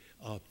of it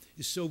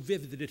is so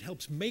vivid that it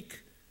helps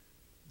make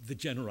the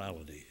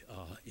generality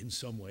in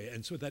some way.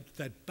 And so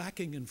that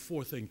backing and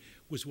forthing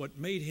was what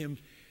made him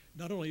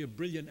not only a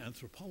brilliant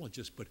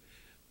anthropologist, but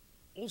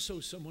also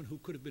someone who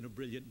could have been a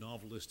brilliant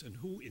novelist, and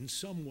who in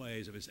some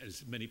ways,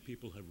 as many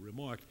people have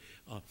remarked,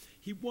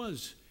 he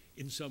was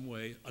in some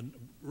way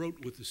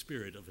wrote with the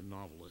spirit of a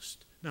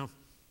novelist. Now,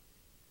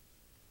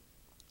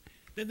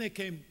 then there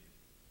came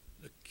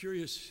a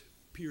curious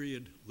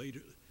period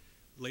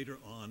later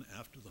on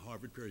after the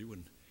Harvard period,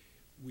 when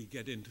we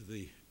get into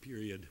the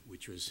period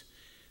which was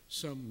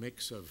some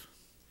mix of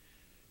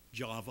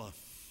Java,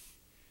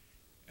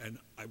 and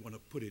I want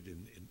to put it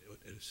in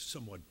a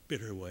somewhat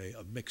bitter way,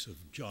 a mix of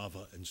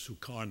Java and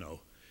Sukarno,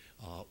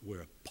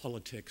 where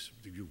politics,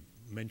 you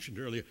mentioned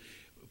earlier,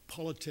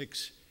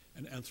 politics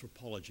and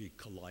anthropology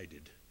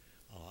collided,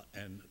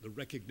 and the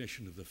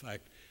recognition of the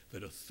fact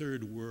that a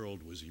third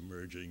world was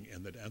emerging,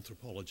 and that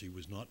anthropology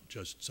was not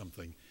just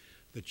something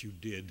that you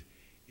did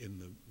in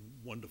the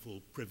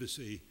wonderful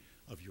privacy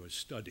of your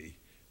study,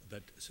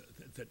 that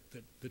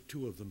the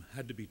two of them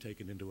had to be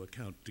taken into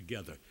account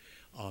together.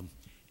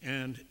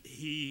 And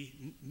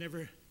he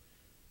never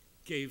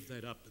gave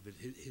that up. That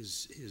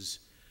his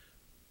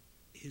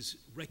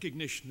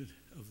recognition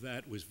of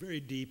that was very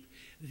deep.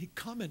 And he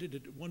commented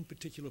at one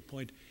particular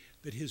point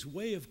that his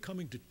way of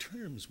coming to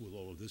terms with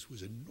all of this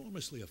was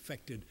enormously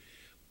affected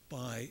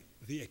by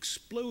the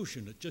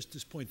explosion, at just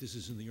this point, this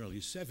is in the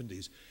early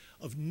 70s,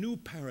 of new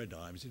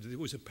paradigms. There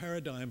was a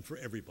paradigm for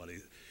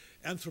everybody.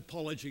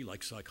 Anthropology,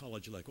 like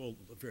psychology, like all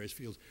the various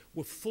fields,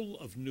 were full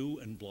of new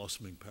and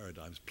blossoming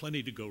paradigms,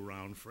 plenty to go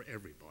around for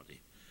everybody.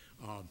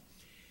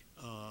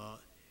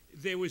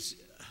 There was,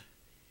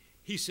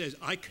 he says,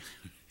 I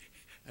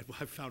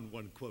found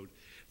one quote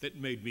that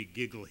made me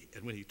giggle,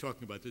 and when he's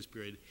talking about this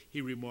period,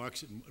 he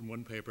remarks in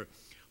one paper,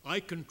 I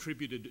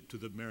contributed to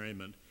the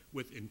merriment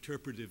with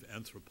interpretive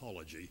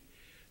anthropology.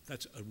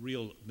 That's a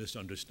real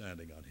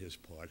misunderstanding on his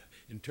part.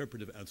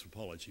 Interpretive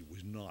anthropology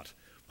was not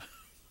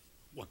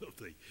one of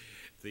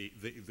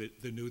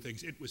the new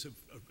things. It was a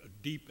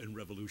deep and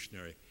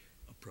revolutionary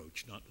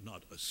approach,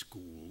 not a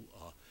school,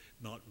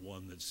 not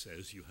one that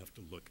says you have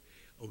to look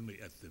only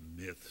at the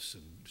myths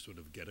and sort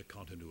of get a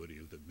continuity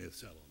of the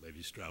myths,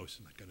 Levi Strauss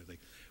and that kind of thing,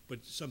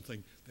 but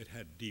something that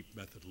had deep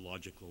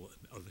methodological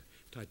and other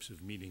types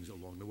of meanings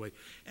along the way.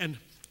 And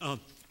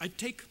I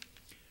take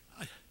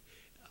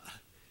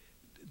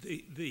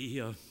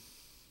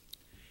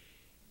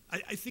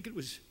I think it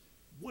was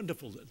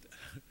wonderful.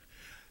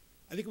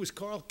 I think it was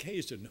Carl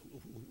Kazin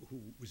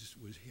who was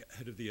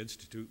head of the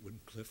Institute when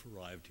Cliff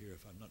arrived here,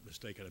 if I'm not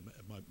mistaken.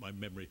 My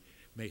memory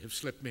may have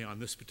slipped me on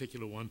this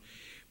particular one.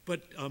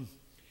 But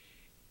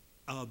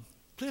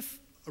Cliff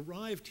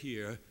arrived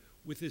here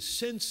with this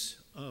sense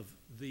of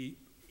the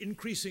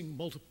increasing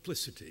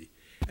multiplicity.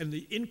 And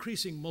the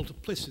increasing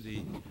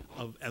multiplicity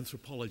of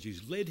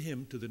anthropologies led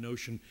him to the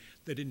notion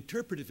that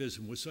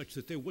interpretivism was such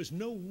that there was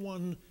no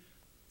one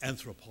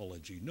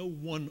anthropology, no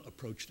one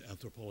approach to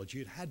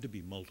anthropology. It had to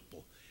be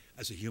multiple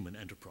as a human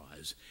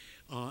enterprise.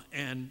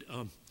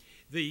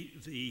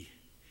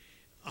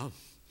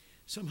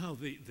 Somehow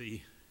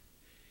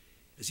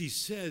as he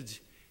said,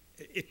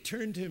 it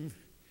turned him,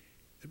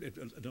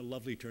 in a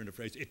lovely turn of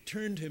phrase, it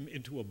turned him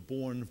into a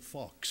born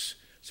fox.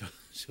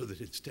 So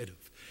that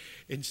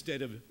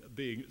instead of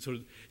being sort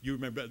of, you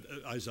remember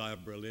Isaiah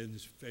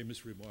Berlin's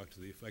famous remark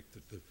to the effect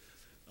that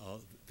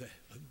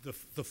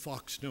the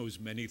fox knows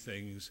many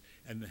things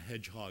and the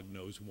hedgehog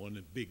knows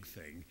one big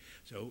thing.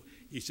 So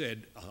he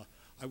said,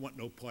 I want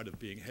no part of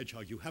being a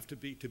hedgehog. You have to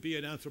be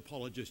an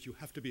anthropologist, you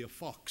have to be a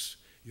fox.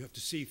 You have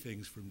to see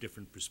things from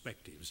different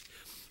perspectives.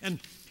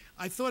 And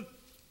I thought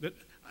that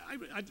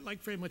I'd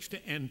like very much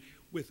to end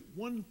with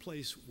one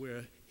place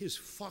where his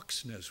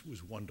foxness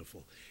was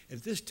wonderful.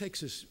 And this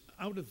takes us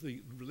out of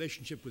the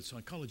relationship with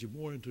psychology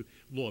more into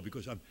law,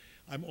 because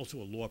I'm also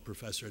a law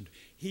professor, and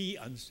he,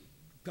 on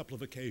a couple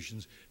of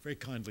occasions, very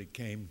kindly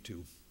came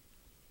to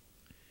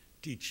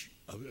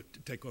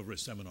take over a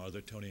seminar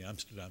that Tony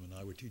Amsterdam and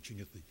I were teaching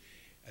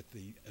at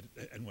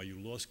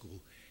NYU Law School.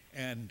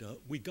 And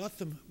we got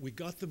them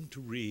to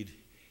read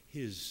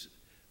his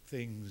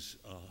things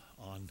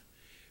on,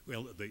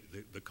 well,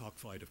 the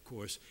cockfight, of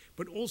course,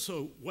 but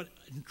also what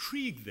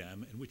intrigued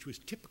them, and which was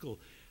typical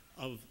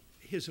of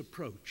his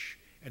approach,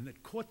 and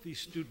that caught these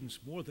students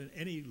more than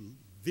any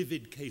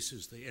vivid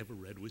cases they ever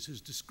read, was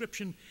his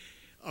description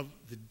of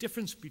the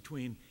difference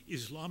between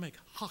Islamic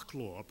haq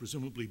law,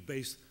 presumably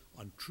based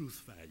on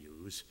truth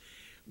values,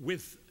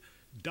 with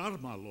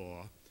dharma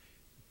law,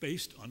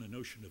 based on a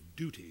notion of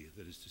duty,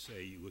 that is to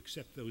say, you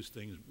accept those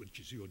things which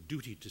is your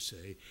duty to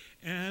say,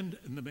 and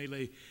in the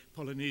Malay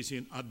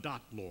Polynesian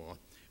adat law,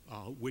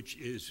 which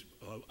is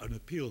an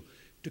appeal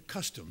to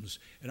customs.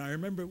 And I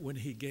remember when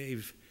he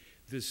gave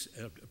this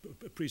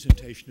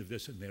presentation of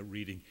this in their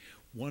reading,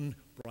 one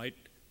bright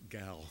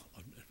gal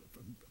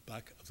from the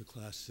back of the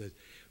class said,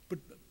 but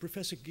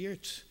Professor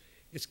Geertz,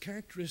 it's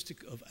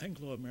characteristic of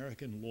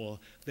Anglo-American law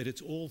that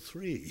it's all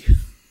three.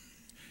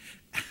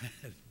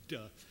 And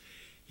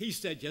he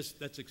said, yes,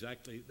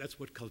 that's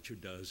what culture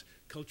does.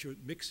 Culture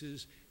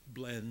mixes,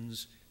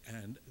 blends,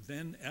 and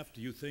then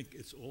after you think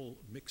it's all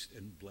mixed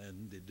and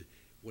blended,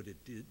 what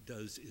it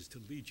does is to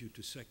lead you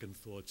to second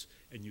thoughts,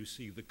 and you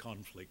see the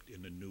conflict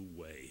in a new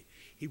way.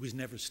 He was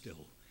never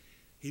still.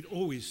 He'd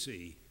always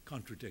see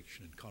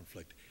contradiction and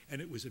conflict, and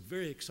it was a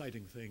very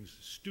exciting thing.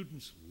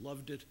 Students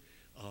loved it.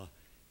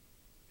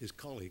 His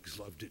colleagues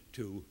loved it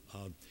too.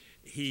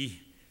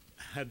 He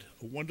had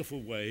a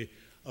wonderful way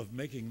of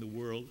making the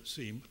world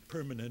seem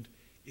permanent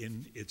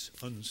in its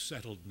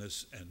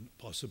unsettledness and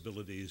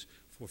possibilities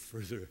for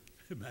further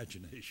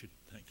imagination.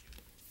 Thank you.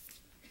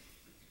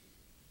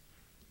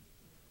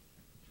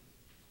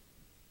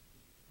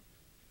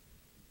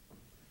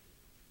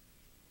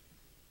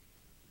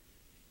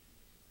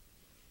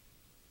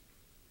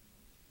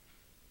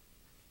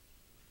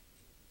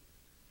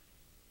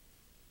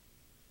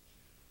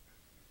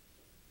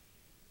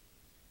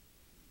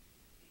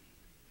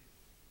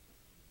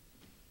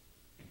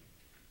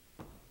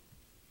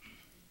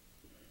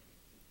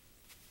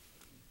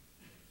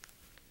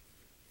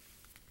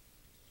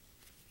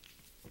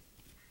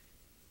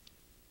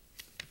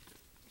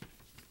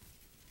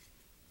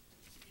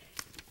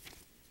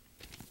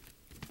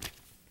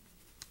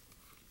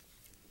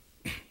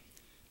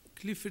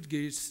 Clifford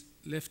Geertz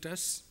left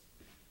us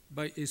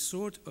by a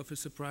sort of a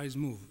surprise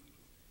move.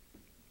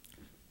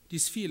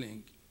 This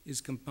feeling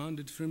is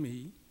compounded for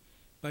me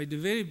by the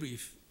very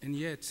brief and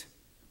yet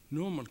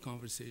normal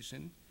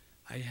conversation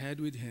I had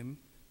with him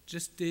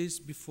just days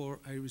before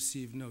I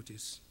received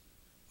notice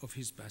of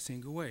his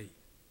passing away.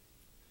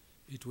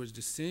 It was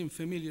the same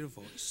familiar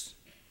voice,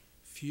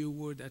 few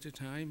words at a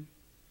time,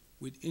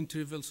 with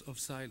intervals of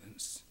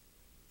silence,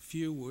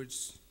 few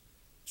words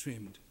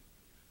trimmed,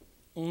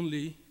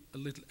 only a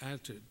little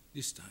altered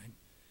this time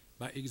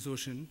by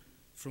exhaustion,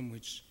 from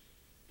which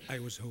I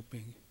was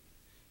hoping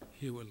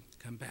he will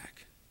come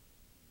back.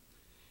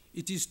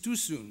 It is too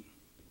soon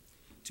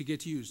to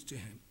get used to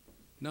him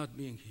not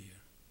being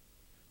here.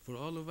 For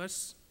all of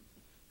us,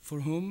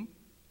 for whom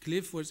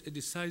Cliff was a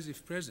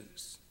decisive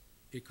presence,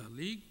 a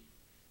colleague,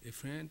 a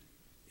friend,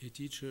 a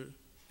teacher,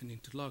 an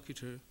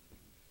interlocutor,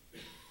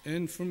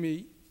 and for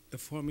me, a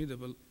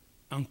formidable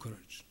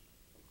anchorage.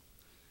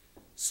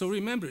 So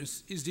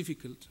remembrance is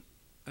difficult,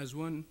 as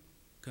one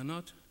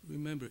cannot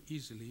remember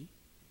easily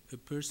a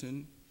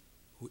person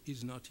who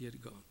is not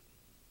yet gone.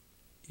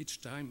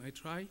 Each time I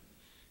try,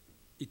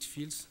 it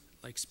feels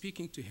like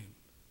speaking to him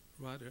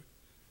rather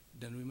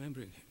than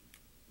remembering him.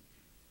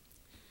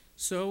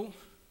 So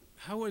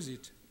how was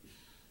it,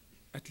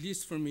 at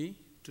least for me,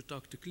 to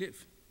talk to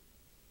Cliff?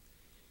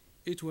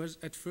 It was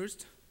at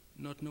first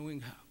not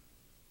knowing how.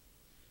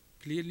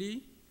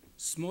 Clearly,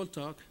 small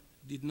talk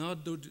did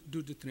not do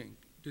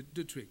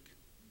the trick.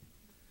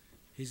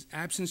 His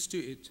absence to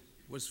it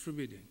was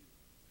forbidding,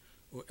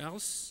 or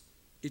else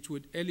it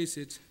would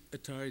elicit a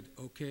tired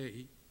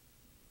okay,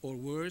 or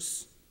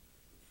worse,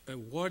 a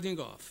warding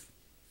off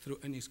through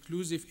an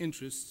exclusive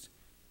interest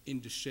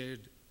in the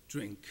shared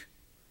drink.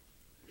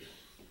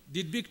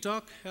 Did big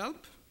talk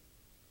help?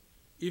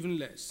 Even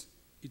less,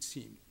 it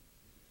seemed.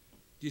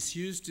 This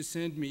used to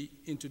send me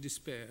into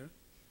despair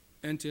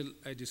until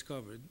I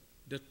discovered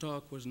that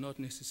talk was not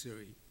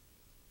necessary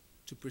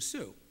to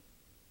pursue,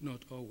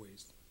 not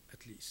always,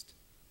 at least.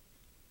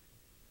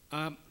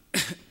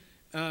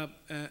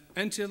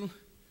 Until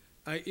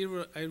I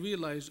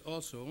realized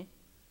also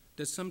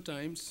that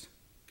sometimes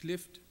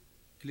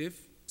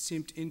Cliff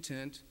seemed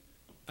intent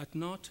at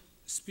not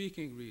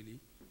speaking really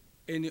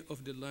any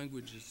of the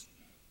languages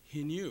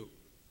he knew,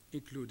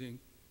 including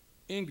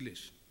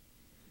English.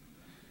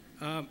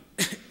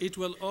 It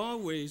was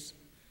always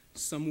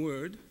some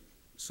word,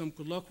 some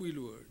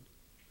colloquial word,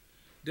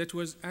 that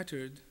was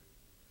uttered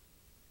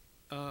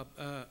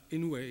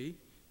in a way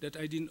that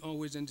I didn't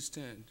always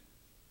understand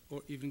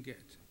or even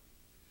get.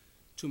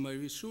 To my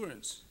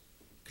reassurance,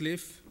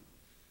 Cliff,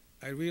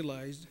 I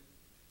realized,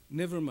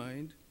 never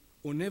mind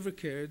or never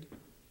cared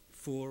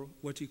for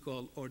what he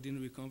called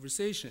ordinary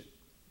conversation.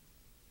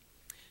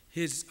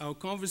 Our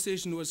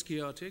conversation was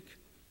chaotic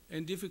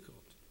and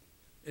difficult,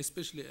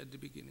 especially at the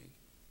beginning.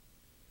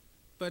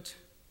 But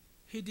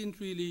he didn't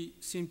really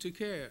seem to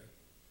care,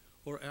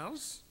 or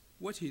else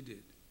what he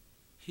did,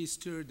 he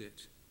stirred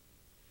it,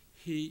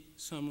 he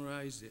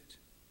summarized it,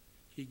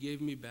 he gave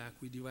me back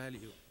with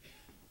value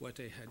what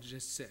I had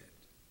just said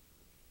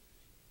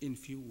in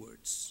few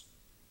words,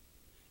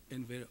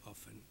 and very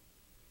often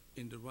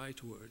in the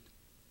right word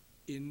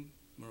in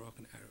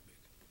Moroccan Arabic.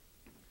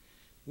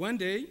 One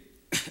day,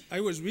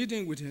 I was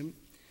reading with him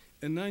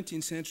a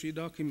 19th century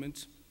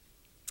document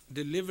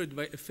delivered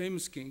by a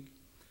famous king,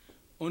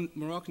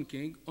 Moroccan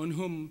king, on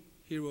whom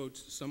he wrote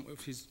some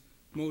of his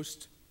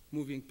most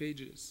moving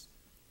pages.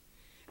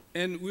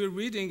 And we were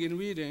reading and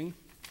reading,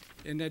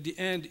 and at the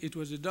end, it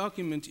was a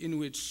document in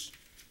which,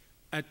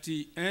 at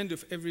the end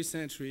of every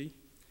century,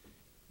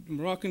 the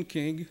Moroccan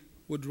king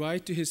would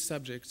write to his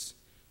subjects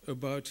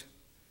about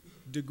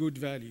the good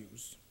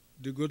values,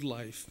 the good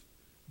life,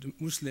 the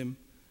Muslim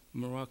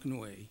Moroccan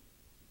way,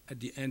 at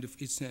the end of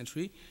each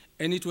century.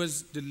 And it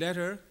was the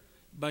letter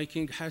by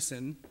King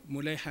Hassan,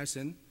 Moulay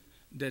Hassan,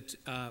 that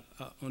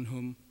on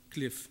whom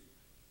Cliff,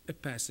 a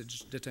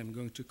passage that I'm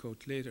going to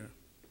quote later.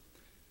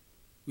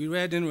 We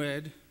read and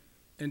read,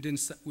 and then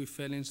we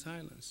fell in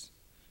silence.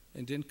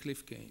 And then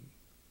Cliff came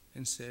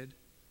and said,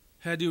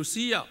 Hadi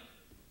usiya,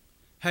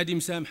 Hadi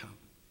msamha.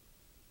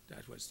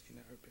 That was in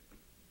Arabic.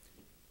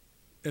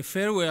 A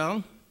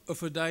farewell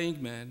of a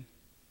dying man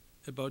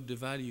about the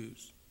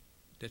values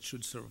that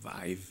should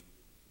survive.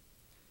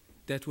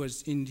 That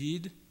was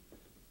indeed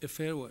a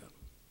farewell.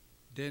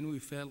 Then we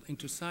fell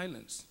into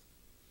silence.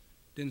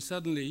 Then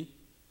suddenly,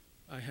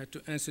 I had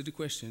to answer the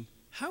question,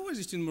 how was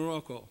it in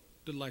Morocco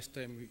the last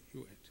time we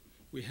went?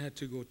 We had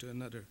to go to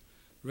another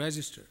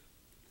register.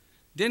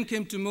 Then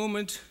came the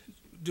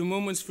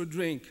moments for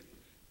drink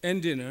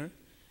and dinner,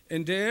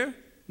 and there,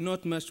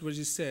 not much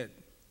was said.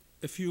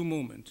 A few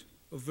moments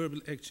of verbal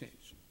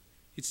exchange,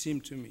 it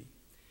seemed to me.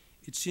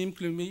 It seemed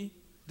to me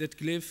that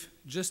Cliff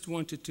just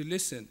wanted to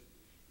listen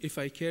if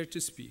I cared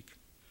to speak,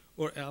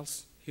 or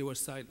else he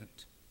was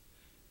silent,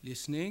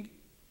 listening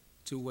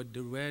to what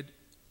the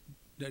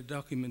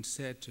document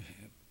said to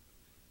him.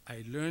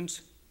 I learned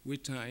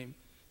with time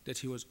that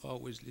he was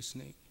always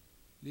listening.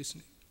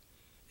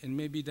 And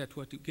maybe that's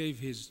what gave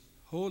his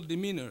whole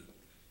demeanor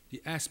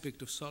the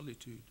aspect of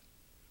solitude,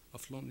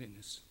 of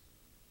loneliness.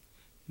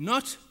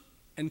 Not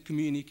in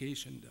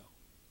communication, though,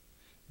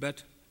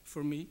 but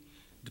for me,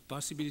 the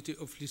possibility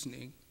of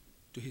listening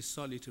to his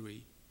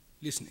solitary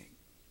listening.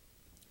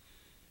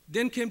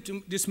 Then came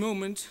to this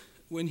moment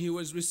when he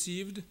was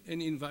received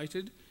and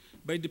invited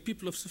by the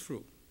people of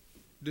Sofro,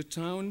 the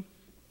town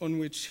on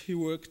which he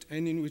worked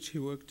and in which he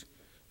worked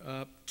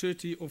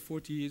 30 or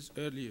 40 years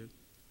earlier.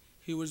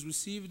 He was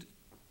received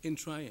in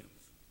triumph.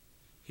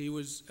 He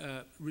was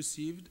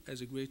received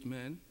as a great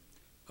man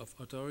of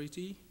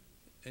authority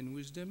and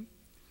wisdom.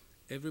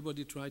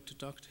 Everybody tried to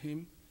talk to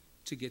him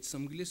to get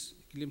some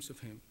glimpse of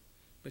him,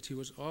 but he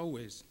was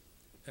always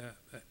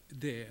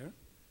there,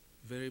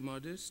 very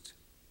modest,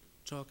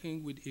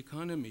 talking with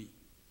economy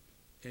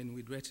and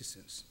with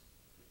reticence.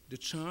 The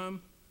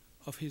charm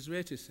of his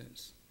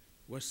reticence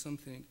was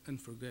something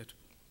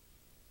unforgettable.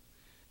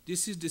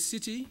 This is the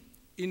city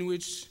in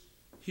which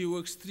he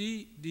works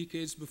 3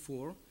 decades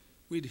before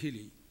with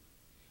Hilly,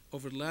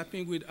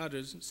 overlapping with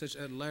others such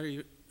as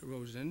Larry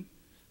Rosen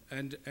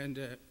and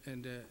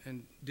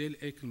Dale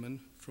Eichelman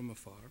from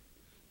afar,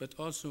 but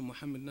also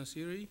Mohammed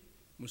Nasiri,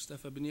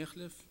 Mustafa bin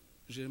Yakhlef,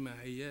 Jerma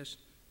Ayyash,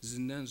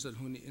 Zinnan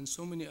Zalhouni, and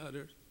so many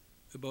others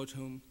about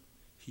whom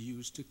He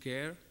used to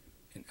care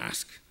and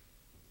ask.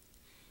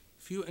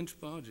 Few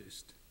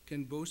anthropologists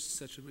can boast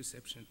such a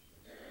reception.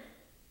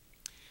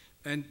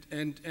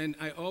 And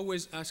I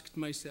always asked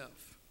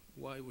myself,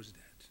 why was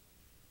that?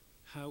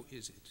 How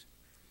is it?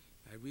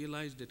 I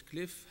realized that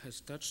Cliff has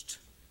touched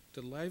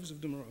the lives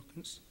of the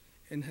Moroccans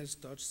and has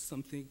touched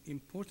something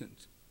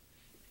important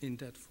in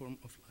that form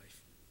of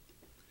life.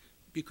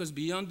 Because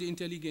beyond the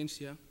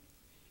intelligentsia,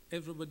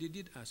 everybody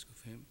did ask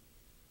of him,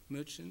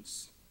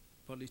 merchants,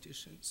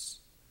 politicians,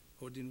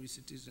 ordinary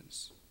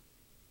citizens,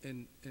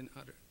 and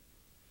other.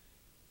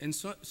 And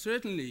so,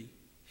 certainly,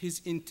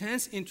 his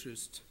intense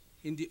interest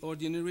in the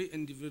ordinary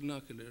and the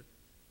vernacular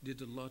did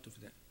a lot of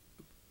that,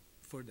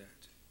 for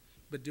that.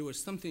 But there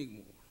was something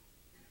more.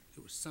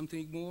 There was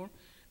something more.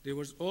 There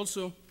was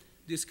also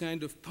this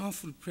kind of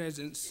powerful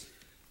presence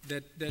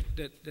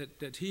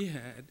that he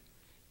had,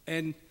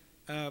 and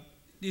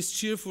this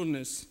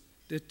cheerfulness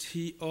that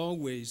he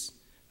always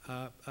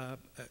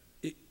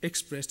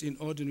expressed in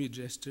ordinary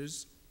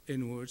gestures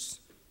and words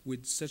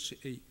with such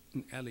an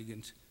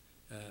elegant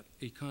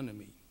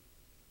economy.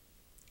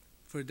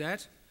 For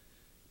that,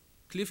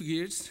 Clifford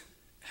Geertz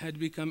had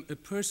become a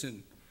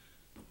person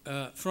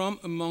from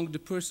among the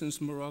persons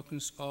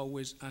Moroccans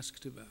always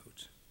asked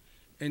about.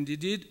 And they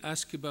did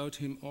ask about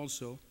him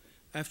also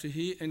after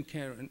he and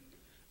Karen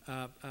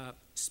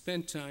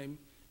spent time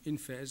in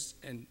Fez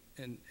and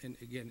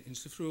again in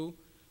Sofrou,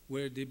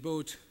 where they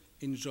both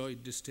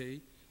enjoyed the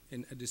stay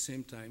and at the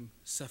same time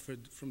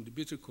suffered from the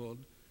bitter cold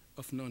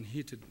of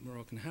non-heated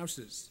Moroccan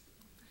houses.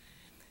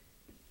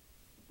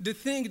 The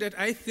thing that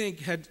I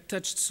think had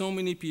touched so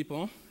many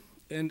people,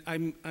 and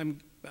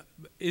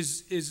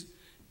is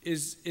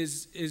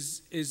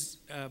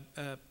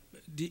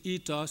the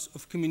ethos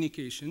of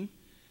communication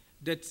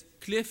that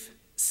Cliff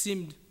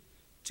seemed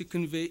to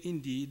convey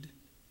indeed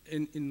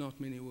in not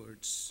many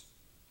words.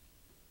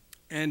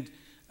 And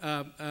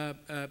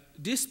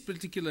this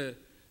particular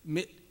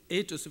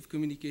ethos of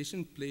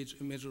communication played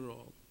a major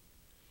role,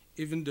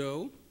 even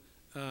though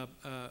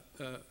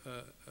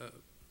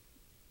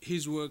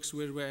his works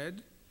were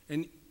read,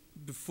 and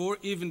before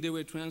even they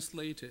were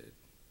translated,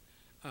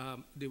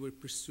 they were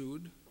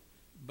pursued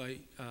by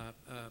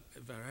a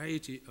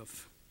variety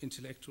of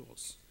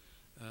intellectuals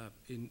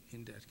in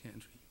that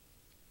country.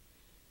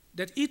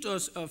 That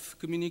ethos of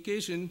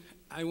communication,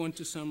 I want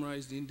to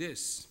summarize in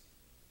this.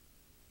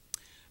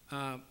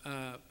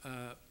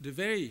 The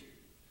very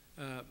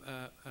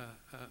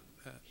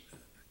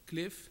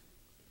Cliff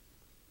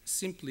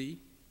simply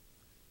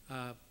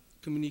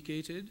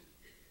communicated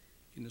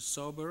in a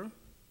sober,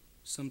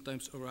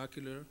 sometimes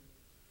oracular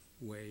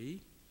way,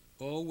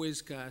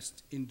 always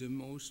cast in the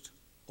most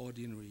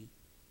ordinary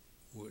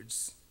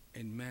words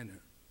and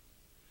manner.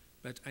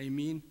 But I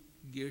mean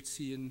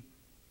Geertzian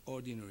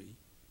ordinary,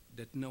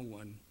 that no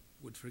one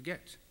would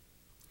forget.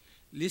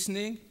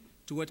 Listening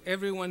to what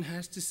everyone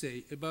has to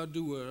say about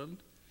the world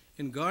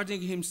and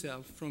guarding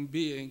himself from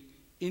being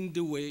in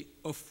the way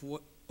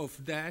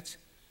of that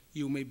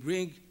you may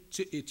bring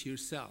to it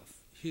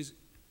yourself. His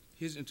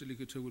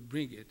interlocutor would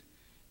bring it.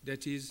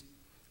 That is,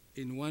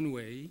 in one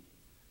way,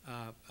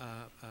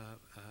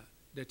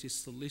 that is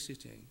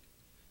soliciting,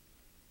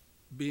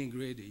 being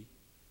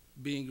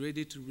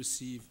ready to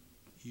receive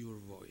your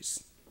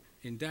voice.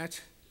 And that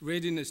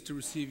readiness to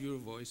receive your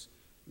voice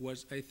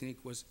was, I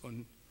think, was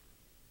on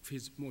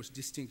his most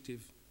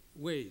distinctive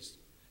ways.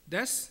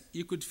 Thus,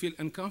 you could feel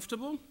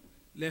uncomfortable,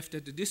 left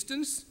at a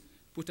distance,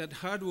 put at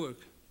hard work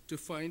to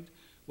find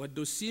what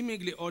those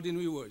seemingly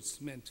ordinary words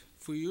meant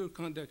for your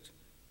conduct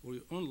or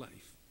your own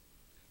life,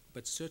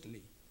 but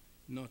certainly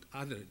not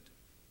othered,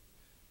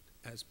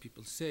 as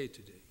people say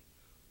today,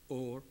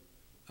 or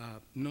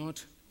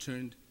not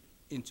turned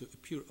into a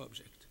pure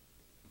object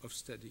of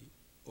study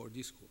or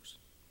discourse.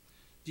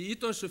 The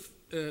ethos of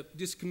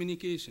this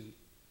communication,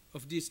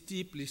 of this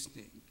deep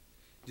listening,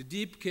 the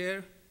deep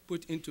care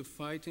put into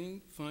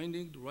finding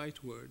the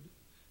right word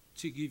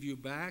to give you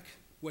back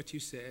what you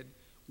said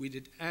with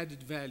an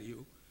added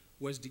value,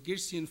 was the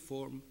Geertzian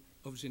form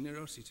of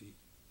generosity.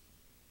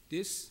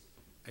 This,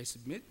 I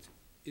submit,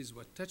 is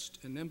what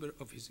touched a number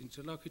of his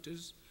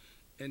interlocutors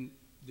and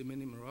the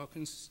many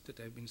Moroccans that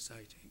I've been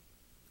citing.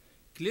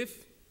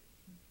 Cliff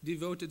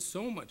devoted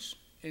so much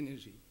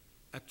energy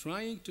at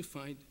trying to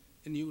find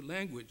a new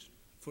language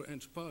for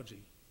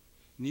anthropology,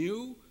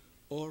 new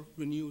or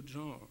renewed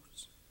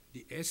genres.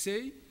 The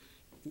essay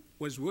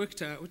was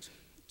worked out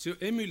to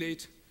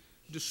emulate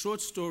the short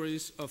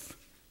stories of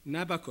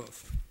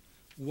Nabokov,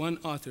 one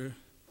author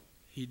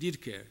he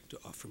did care to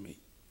offer me.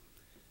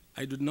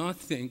 I do not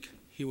think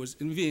he was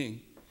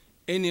envying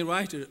any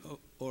writer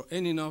or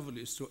any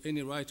novelist or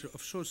any writer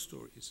of short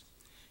stories.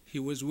 He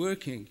was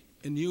working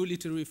a new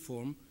literary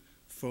form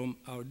from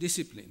our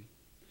discipline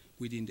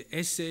within the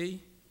essay,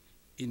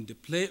 in the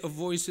play of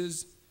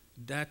voices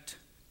that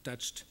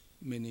touched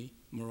many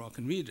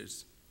Moroccan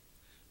readers.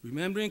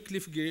 Remembering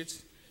Clifford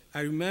Geertz,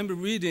 I remember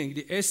reading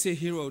the essay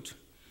he wrote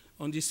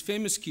on this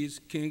famous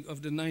king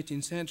of the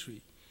 19th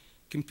century,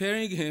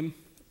 comparing him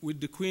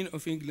with the Queen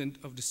of England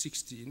of the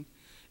 16th,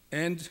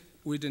 and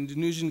with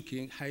Indonesian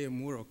king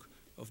Hayam Wuruk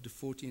of the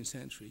 14th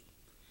century,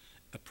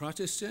 a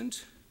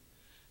Protestant,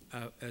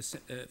 a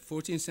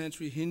 14th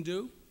century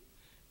Hindu,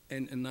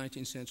 and a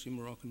 19th century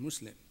Moroccan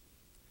Muslim.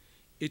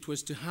 It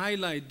was to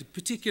highlight the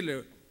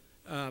particular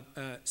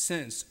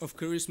sense of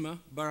charisma,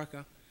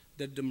 baraka,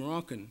 that the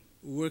Moroccan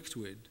worked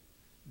with,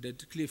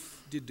 that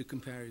Cliff did the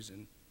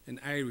comparison, and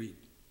I read.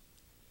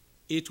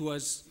 It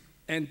was,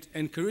 and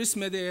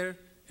charisma there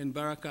and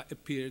baraka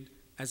appeared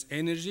as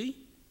energy,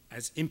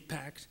 as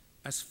impact,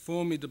 as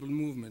formidable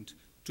movement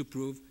to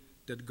prove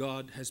that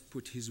God has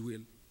put his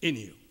will in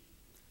you.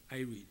 I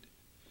read.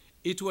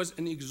 It was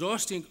an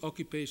exhausting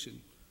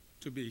occupation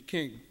to be a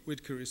king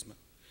with charisma,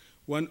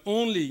 one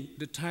only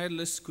the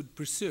tireless could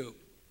pursue.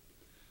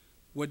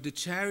 What the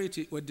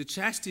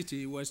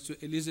chastity was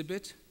to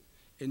Elizabeth,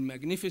 and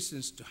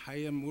magnificence to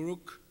Hayam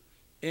Wuruk,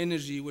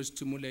 energy was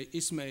to Mulay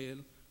Ismail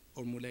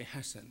or Mulay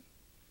Hassan,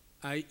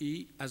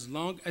 i.e., as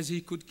long as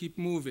he could keep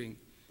moving,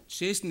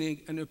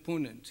 chastening an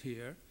opponent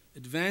here,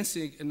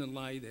 advancing an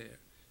ally there,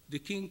 the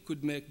king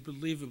could make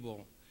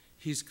believable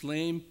his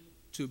claim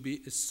to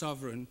be a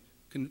sovereign,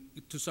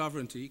 to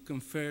sovereignty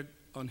conferred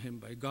on him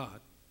by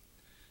God,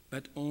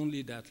 but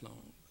only that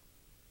long.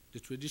 The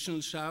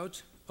traditional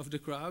shout of the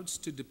crowds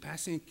to the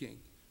passing king,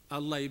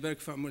 Allah Ibarak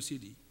fa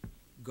Mursidi,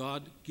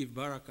 God give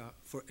barakah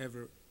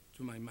forever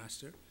to my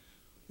master,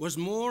 was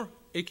more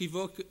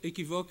equivocal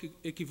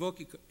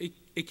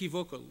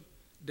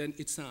than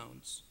it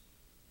sounds.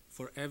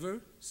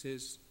 Forever,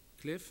 says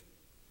Cliff,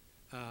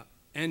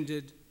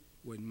 ended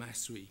when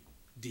mastery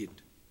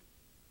did.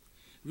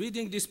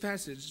 Reading this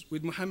passage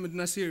with Muhammad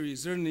Nasiri,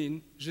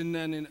 Zernin,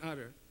 Jinnan, and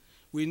other,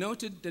 we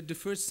noted that the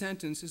first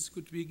sentences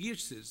could be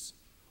Geertz's,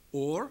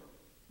 or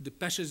the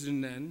Pasha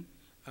Zinnan,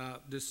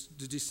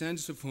 the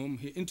descendants of whom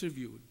he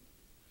interviewed,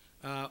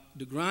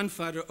 the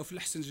grandfather of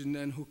Lahsan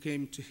Jinnan who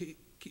came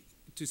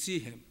to see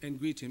him and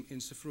greet him in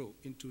Safro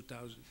in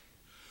 2000.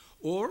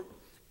 Or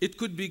it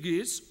could be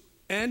Geertz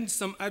and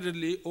some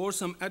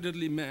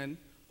elderly man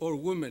or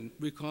woman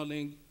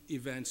recalling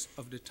events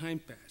of the time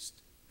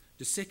past.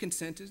 The second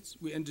sentence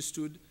we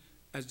understood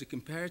as the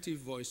comparative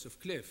voice of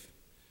Cliff,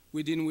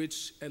 within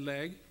which a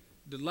leg,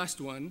 the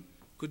last one,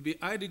 could be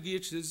either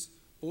Geertz's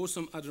or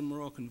some other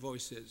Moroccan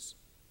voices.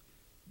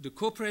 The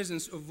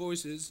co-presence of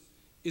voices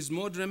is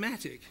more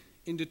dramatic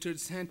in the third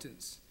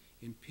sentence,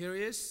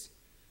 imperious,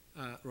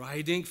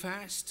 riding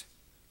fast,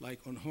 like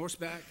on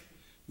horseback,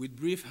 with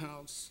brief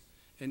howls,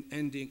 and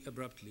ending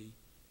abruptly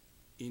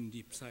in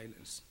deep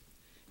silence.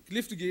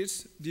 Clifford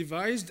Geertz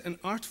devised an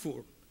art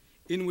form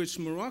in which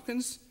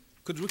Moroccans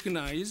could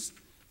recognize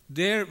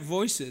their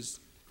voices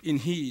in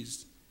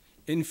his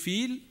and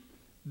feel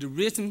the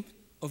rhythm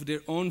of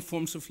their own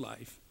forms of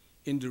life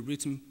in the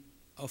rhythm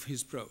of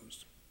his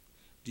prose.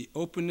 The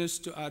openness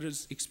to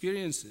others'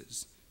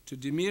 experiences, to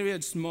the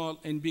myriad small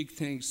and big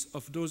things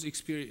of those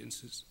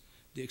experiences,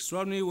 the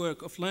extraordinary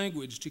work of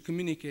language to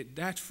communicate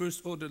that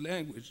first-order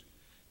language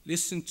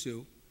listened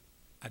to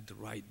at the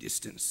right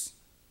distance.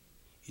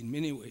 In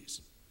many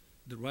ways,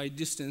 the right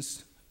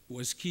distance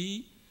was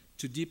key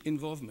to deep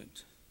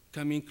involvement.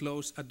 Coming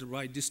close at the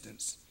right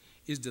distance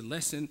is the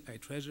lesson I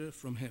treasure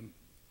from him.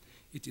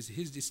 It is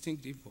his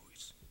distinctive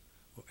voice,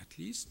 or at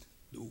least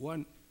the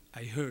one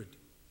I heard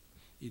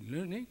in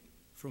learning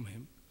from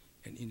him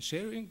and in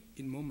sharing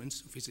in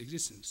moments of his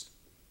existence.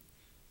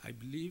 I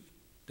believe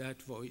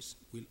that voice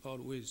will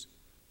always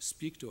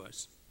speak to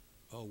us,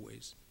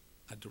 always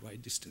at the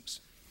right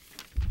distance.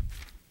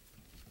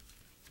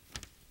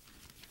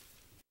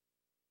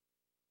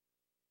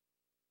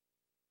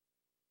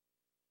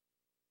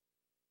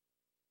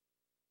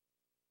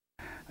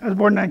 I was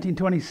born in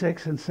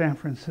 1926 in San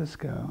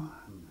Francisco.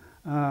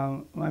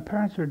 My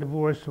parents were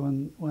divorced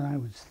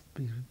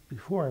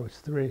before I was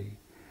 3,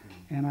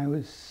 and I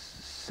was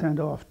sent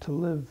off to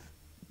live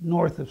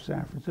north of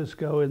San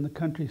Francisco in the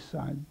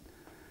countryside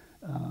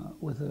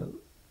with an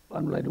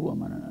unrelated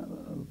woman,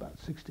 about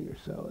 60 or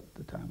so at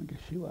the time, I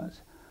guess she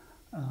was,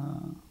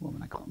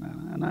 woman I call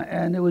now,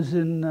 and it was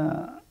in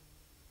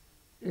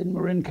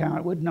Marin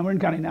County. Now, Marin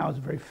County now is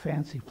a very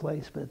fancy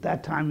place, but at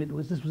that time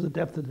this was the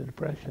depth of the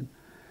Depression.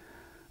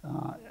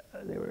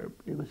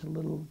 It was a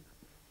little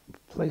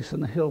place in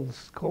the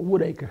hills called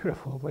Woodacre,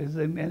 of all places,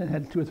 and it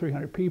had 200 or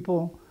 300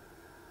 people,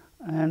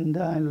 and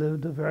I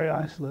lived a very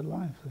isolated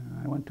life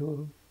there. I went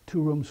to a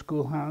 2-room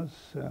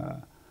schoolhouse,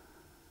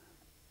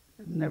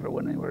 never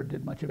went anywhere,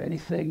 did much of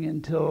anything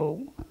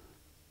until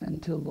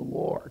the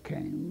war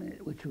came,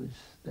 which was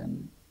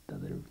then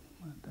that would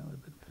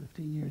have been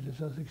 15 years or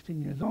so,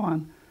 16 years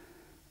on,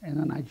 and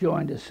then I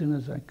joined as soon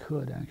as I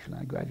could. Actually,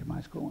 I graduated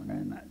my school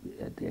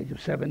at the age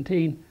of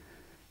 17.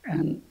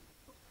 And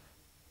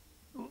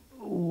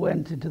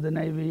went into the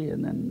Navy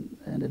and then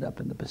ended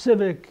up in the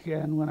Pacific.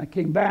 And when I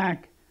came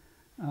back,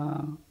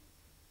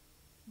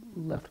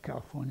 left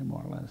California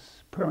more or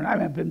less permanent.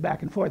 I have been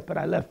back and forth, but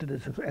I left it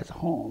as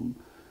home.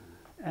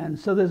 And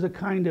so there's a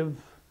kind of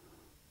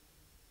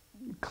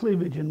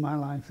cleavage in my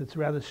life that's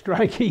rather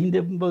striking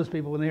to most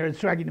people when they hear it.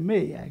 Striking to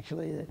me,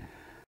 actually.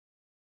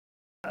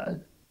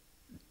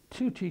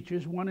 two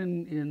teachers, one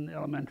in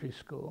elementary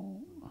school,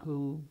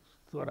 who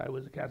thought I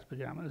was a cat's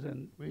pajamas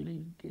and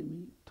really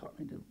taught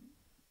me to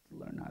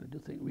learn how to do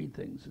things, read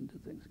things and do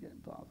things, get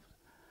involved,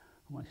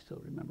 whom I still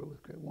remember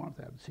with great warmth.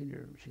 I haven't seen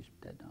her, she's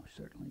dead now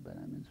certainly, but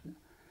I mean,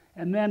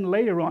 and then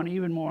later on,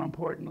 even more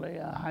importantly,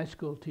 a high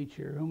school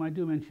teacher, whom I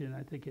do mention,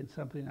 I think in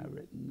something I've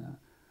written,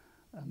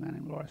 a man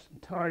named Lawson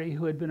Tardy,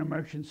 who had been a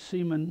merchant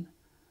seaman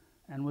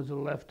and was a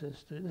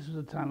leftist. This was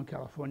the time in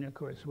California, of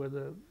course, where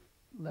the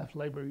left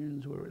labor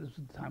unions were. This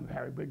was the time of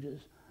Harry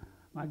Bridges.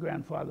 My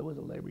grandfather was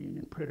a labor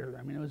union printer.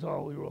 I mean,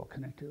 we were all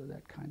connected with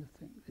that kind of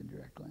thing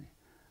indirectly.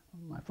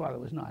 My father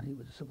was not, he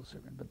was a civil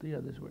servant, but the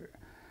others were.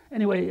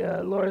 Anyway,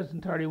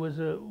 Lawson Tardy was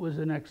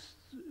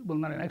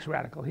not an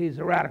ex-radical. He's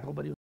a radical,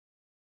 but he was.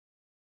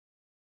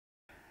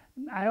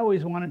 I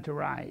always wanted to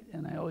write,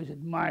 and I always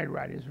admired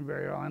writers from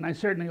very early. And I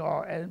certainly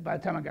by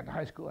the time I got to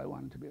high school, I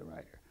wanted to be a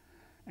writer.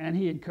 And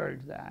he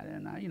encouraged that,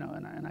 and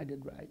I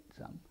did write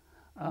some.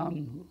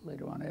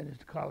 Later on, I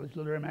edited college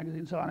literary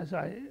magazine and so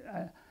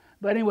on.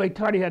 But anyway,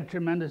 Tardy had a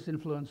tremendous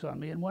influence on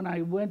me. And when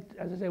I went,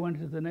 as I say, went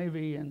to the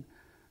Navy and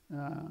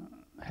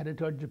headed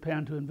toward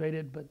Japan to invade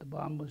it, but the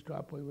bomb was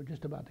dropped. We were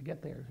just about to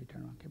get there as we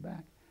turned around and came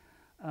back.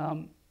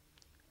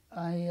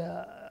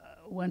 I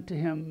went to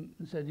him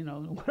and said,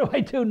 what do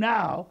I do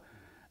now?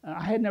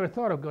 I had never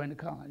thought of going to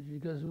college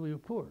because we were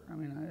poor. I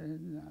mean,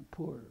 not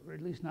poor, or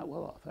at least not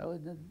well off.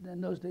 In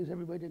those days,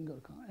 everybody didn't go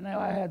to college. And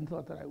I hadn't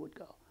thought that I would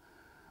go.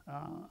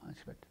 I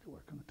expected to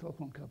work on a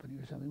telephone company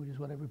or something, which is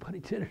what everybody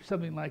did, or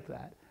something like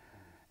that.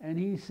 And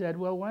he said,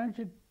 well, why don't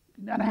you,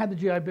 and I had the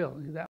GI Bill.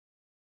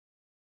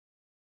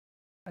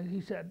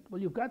 He said,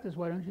 well, you've got this,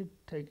 why don't you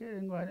take it?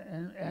 And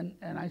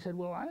I said,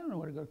 well, I don't know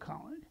where to go to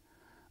college.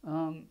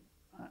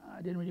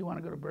 I didn't really want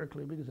to go to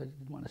Berkeley because I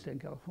didn't want to stay in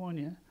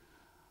California.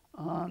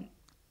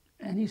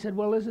 And he said,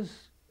 well, this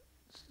is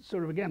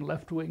sort of, again,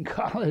 left-wing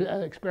college,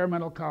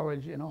 experimental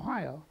college in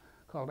Ohio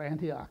called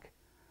Antioch,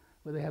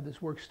 where they have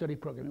this work-study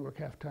program. You work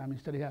half-time, you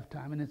study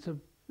half-time, and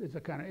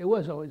it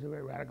was always a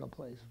very radical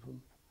place.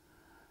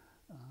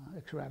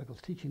 Ex-radicals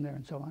teaching there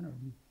and so on, or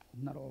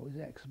not always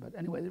ex, but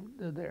anyway,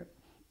 they're there.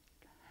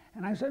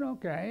 And I said,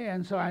 okay,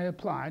 and so I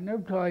applied. Never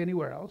applied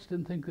anywhere else.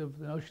 Didn't think of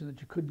the notion that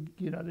you could,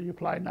 that you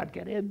apply and not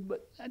get in,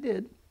 but I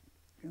did,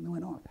 and then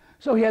went on.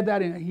 So he had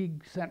that in, he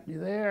sent me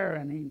there,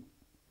 and he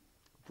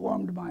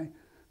formed my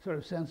sort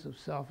of sense of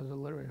self as a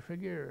literary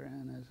figure,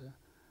 and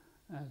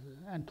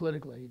and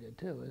politically he did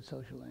too,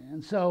 socially.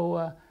 And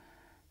so,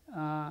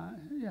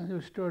 he's an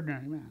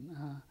extraordinary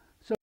man.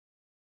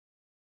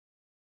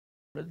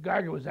 But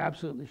Geiger was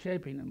absolutely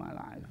shaping in my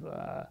life.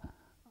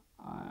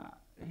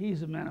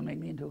 He's the man who made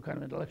me into a kind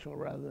of intellectual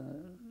rather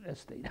than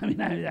aesthete. I mean,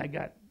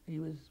 he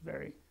was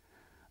very,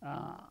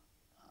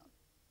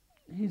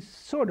 he's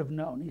sort of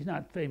known. He's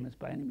not famous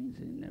by any means,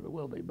 and he never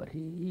will be, but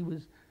he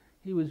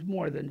was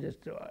more than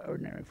just an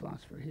ordinary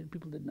philosopher.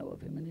 People did know of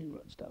him, and he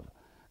wrote stuff.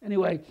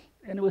 Anyway,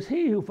 and it was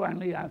he who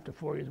finally, after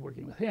 4 years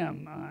working with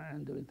him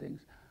and doing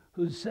things,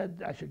 who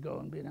said I should go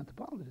and be an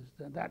anthropologist.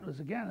 And that was,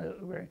 again,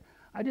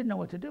 I didn't know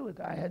what to do with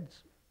it. I had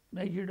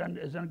majored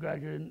as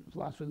undergraduate in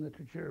philosophy and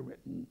literature,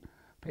 written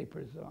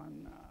papers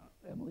on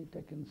Emily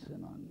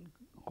Dickinson, on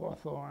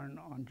Hawthorne,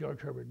 on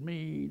George Herbert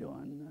Mead,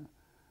 on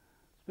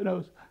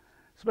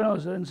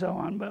Spinoza, and so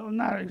on, but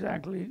not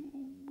exactly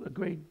a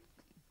great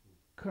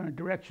current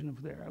direction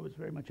of there. I was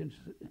very much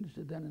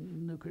interested then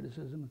in new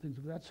criticism and things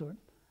of that sort.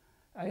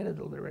 I edited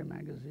a literary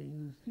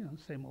magazine,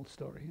 same old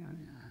story,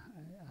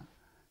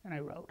 and I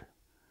wrote.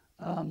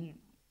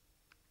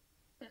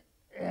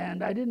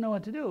 And I didn't know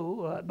what to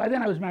do. By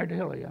then I was married to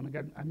Hilly.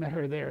 I met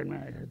her there and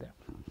married her there.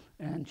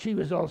 And she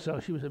was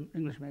an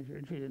English major,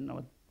 and she didn't know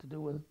what to do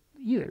with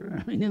either.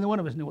 I mean, neither one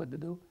of us knew what to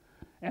do.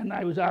 And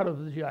I was out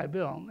of the GI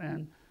Bill,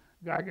 and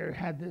Geiger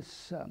had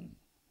this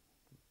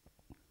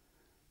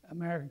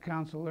American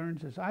Council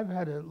learns this. I've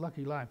had a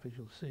lucky life, as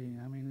you'll see.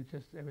 I mean,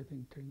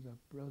 everything turns up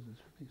roses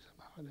for me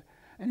somehow.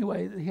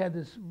 Anyway, he had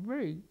this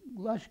very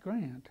lush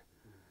grant.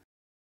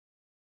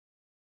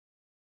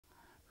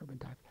 Urban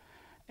type.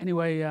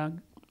 Anyway,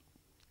 in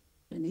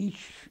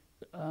each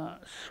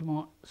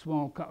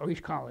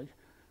each college,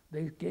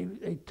 they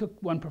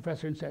took one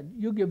professor and said,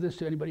 "You give this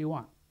to anybody you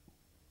want."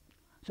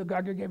 So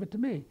Geiger gave it to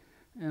me,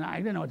 and I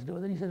didn't know what to do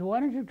with it. He says, "Why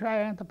don't you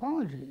try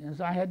anthropology?" And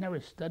so I had never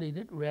studied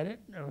it, read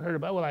it, or heard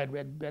about it. Well, I had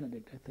read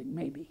Benedict, I think,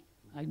 maybe.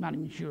 I'm not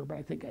even sure, but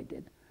I think I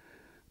did.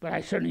 But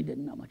I certainly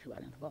didn't know much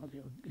about anthropology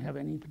or have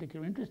any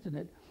particular interest in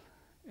it.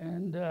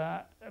 And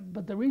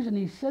but the reason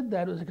he said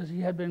that was because he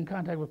had been in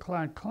contact with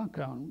Clyde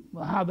Kluckhohn.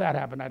 Well, how that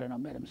happened, I don't know.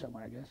 Met him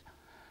somewhere, I guess.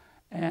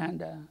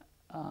 And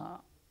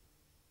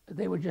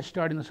they were just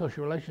starting the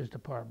social relations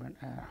department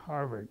at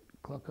Harvard.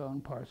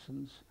 Kluckhohn,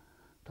 Parsons,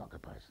 Tucker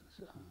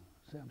Parsons,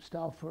 Sam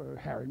Stauffer,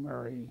 Harry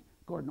Murray,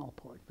 Gordon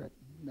Allport,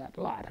 that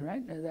lot,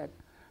 right? That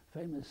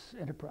famous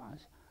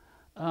enterprise.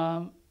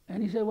 And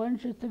he said, "Why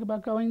don't you think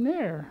about going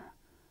there?"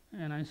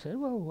 And I said,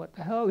 "Well, what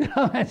the hell?"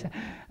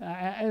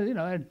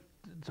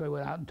 So I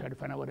went out and tried to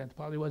find out what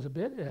anthropology was a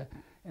bit.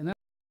 And then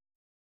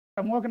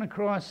I'm walking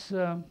across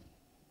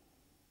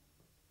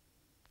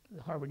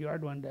the Harvard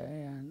Yard one day,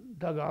 and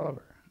Doug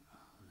Oliver,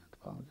 an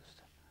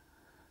anthropologist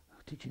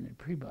teaching at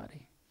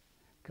Peabody,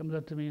 comes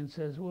up to me and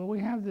says, well, we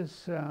have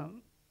this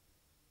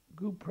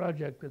group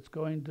project that's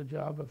going to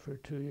Java for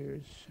 2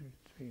 years, or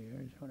 3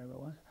 years, whatever it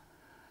was.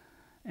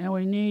 And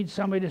we need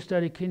somebody to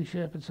study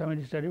kinship and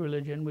somebody to study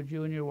religion. Would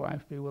you and your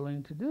wife be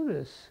willing to do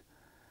this?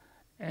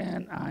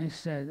 And I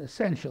said,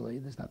 essentially,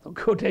 there's not no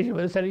quotation,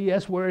 but I said,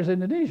 yes, where is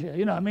Indonesia?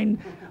 You know, I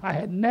mean, I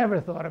had never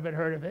thought of it,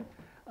 heard of it.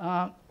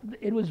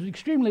 It was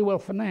extremely well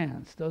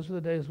financed. Those were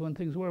the days when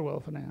things were well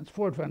financed.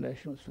 Ford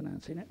Foundation was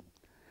financing it.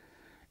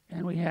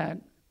 And we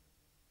had,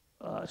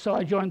 so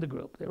I joined the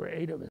group. There were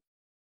 8 of us.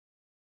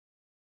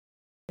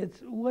 It's,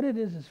 what it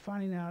is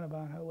finding out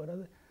about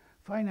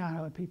finding out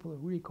how people are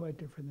really quite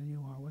different than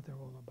you are, what they're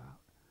all about.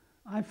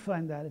 I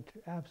find that an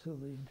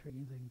absolutely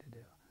intriguing thing to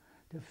do,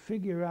 to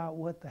figure out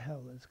what the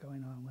hell is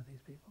going on with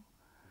these people,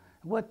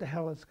 what the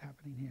hell is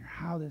happening here,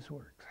 how this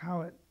works,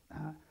 how it,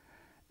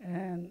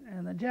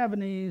 and the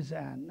Javanese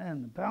and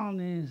the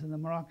Balinese and the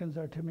Moroccans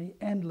are, to me,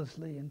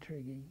 endlessly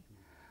intriguing.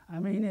 I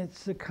mean,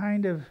 it's the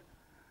kind of,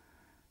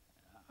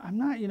 I'm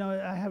not, you know,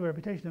 I have a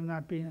reputation of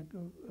not being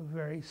a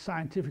very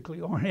scientifically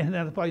oriented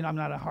anthropologist. You know, I'm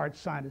not a hard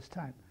scientist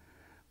type.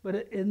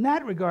 But in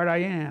that regard, I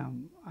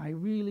am. I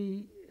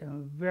really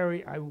am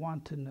I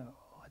want to know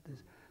what this.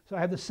 So I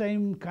have the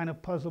same kind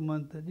of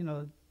puzzlement that, you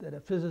know, that a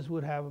physicist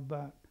would have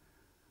about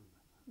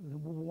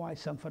why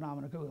some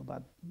phenomena go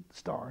about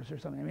stars or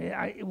something. I mean,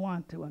 I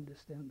want to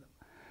understand them.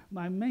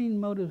 My main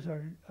motives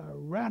are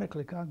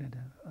radically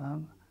cognitive.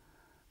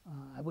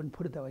 I wouldn't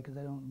put it that way because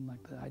I don't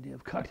like the idea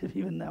of cognitive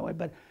even that way,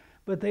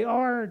 but they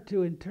are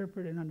to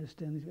interpret and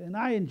understand these, and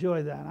I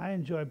enjoy that. I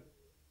enjoy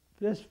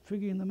just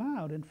figuring them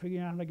out and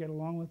figuring out how to get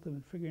along with them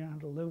and figuring out how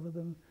to live with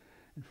them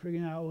and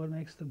figuring out what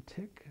makes them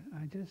tick.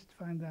 I just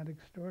find that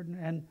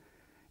extraordinary.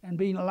 And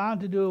being allowed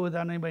to do it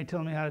without anybody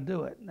telling me how to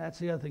do it. And that's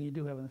the other thing you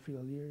do have in the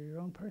field. You're your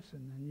own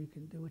person and you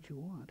can do what you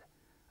want.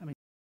 I mean,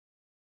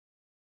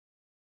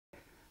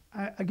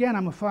 again,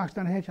 I'm a fox,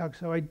 not a hedgehog,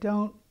 so I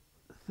don't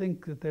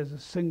think that there's a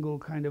single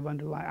kind of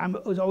underlying.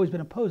 I've always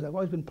been opposed. I've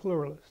always been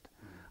pluralist.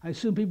 I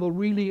assume people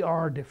really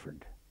are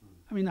different.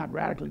 I mean, not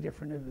radically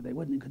different. If they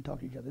wouldn't, they could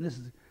talk to each other. This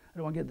is, I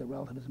don't want to get the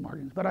relativism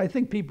arguments, but I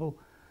think people,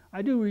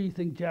 I do really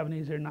think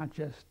Javanese are not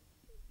just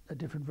a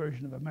different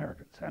version of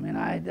Americans. I mean,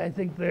 I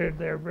think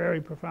they're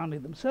very profoundly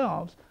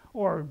themselves,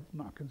 or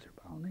Moroccans or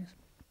Balinese.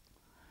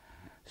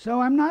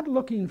 So I'm not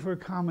looking for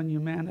common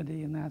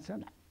humanity in that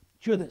sense.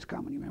 Sure, there's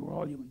common humanity. We're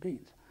all human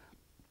beings.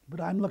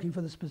 But I'm looking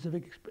for the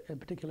specific,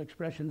 particular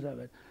expressions of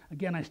it.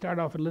 Again, I start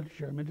off in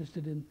literature. I'm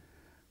interested in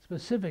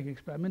specific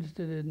expressions. I'm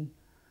interested in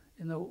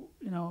the,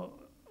 you know,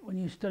 when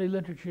you study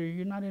literature,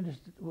 you're not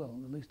interested, well,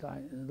 at least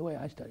the way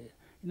I study it,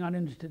 you're not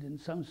interested in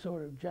some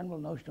sort of general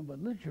notion of what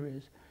literature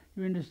is.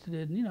 You're interested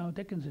in, you know,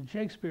 Dickens and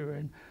Shakespeare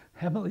and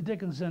Emily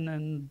Dickinson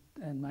and,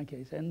 in my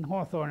case, and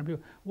Hawthorne and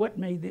people.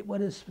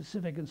 What is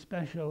specific and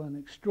special and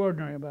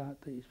extraordinary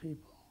about these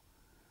people?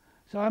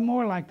 So I'm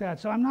more like that.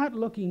 So I'm not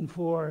looking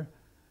for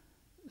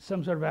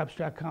some sort of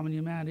abstract common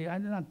humanity.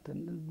 I'm not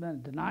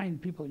denying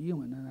people are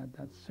human, and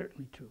that's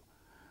certainly true.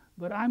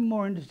 But I'm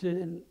more interested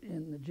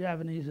in the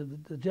Javanese,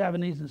 the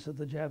Javaneseness of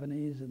the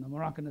Javanese and the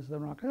Moroccaness of the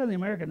Moroccans and the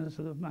Americanness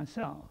of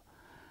myself.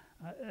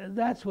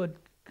 That's what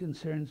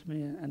concerns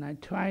me, and I'm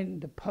trying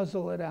to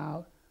puzzle it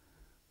out.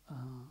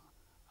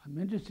 I'm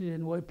interested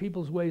in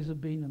people's ways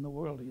of being in the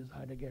world, to use a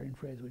Heideggerian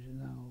phrase, which is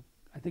now,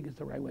 I think is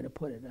the right way to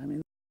put it. I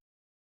mean,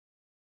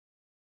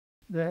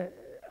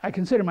 I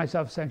consider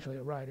myself essentially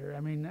a writer.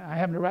 I mean, I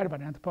happen to write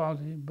about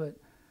anthropology, but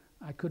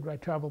I could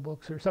write travel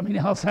books or something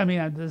else. I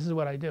mean, this is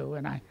what I do,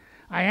 and I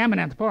am an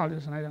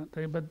anthropologist, and I don't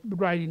think, but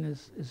writing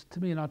is to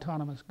me an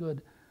autonomous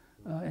good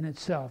in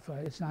itself.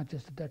 It's not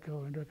just a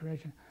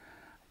decoration.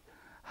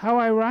 How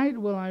I write?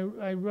 Well,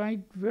 I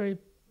write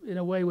in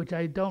a way which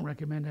I don't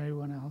recommend to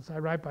anyone else. I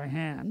write by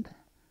hand.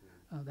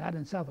 That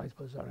in itself, I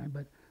suppose, is all right.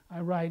 But I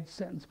write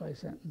sentence by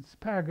sentence.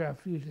 Paragraph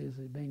usually is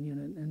the main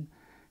unit,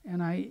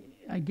 and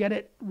I get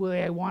it the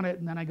way I want it,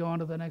 and then I go on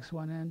to the next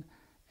one,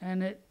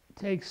 and it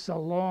takes a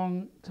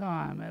long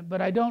time.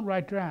 But I don't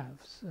write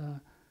drafts.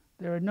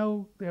 There are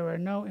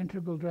no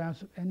integral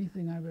drafts of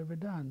anything I've ever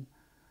done.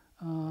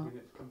 And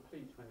it's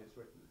complete when it's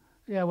written.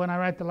 Yeah, when I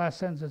write the last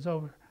sentence, it's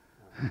over.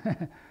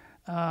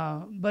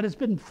 But it's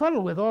been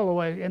fuddled with all the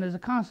way, and there's a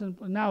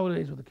constant,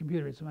 nowadays with the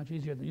computer, it's much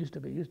easier than it used to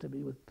be. It used to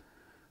be with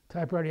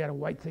typewriter, you had to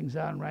white things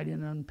out and write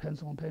in on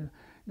pencil and pen.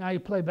 Now you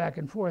play back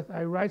and forth.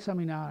 I write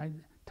something now, I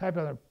type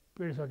out a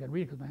period so I can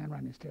read it because my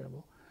handwriting is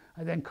terrible.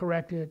 I then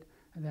correct it,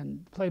 and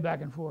then play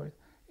back and forth.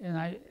 And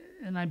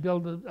I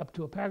build it up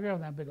to a paragraph,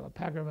 and I build a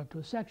paragraph up to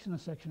a section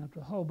up to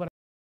a whole. But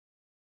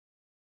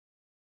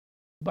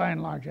by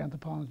and large,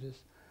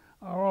 anthropologists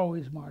are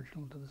always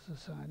marginal to the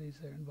societies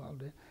they're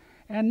involved in.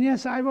 And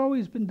yes, I've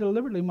always been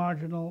deliberately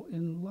marginal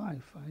in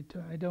life.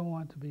 I don't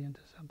want to be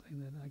into something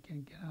that I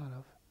can't get out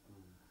of.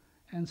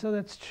 And so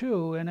that's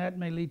true, and that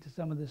may lead to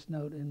some of this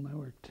note in my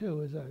work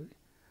too, is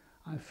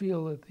I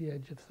feel at the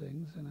edge of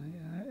things,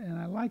 and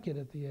I like it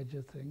at the edge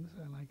of things.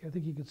 I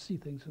think you can see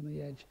things from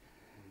the edge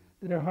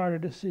that are harder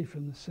to see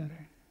from the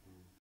center.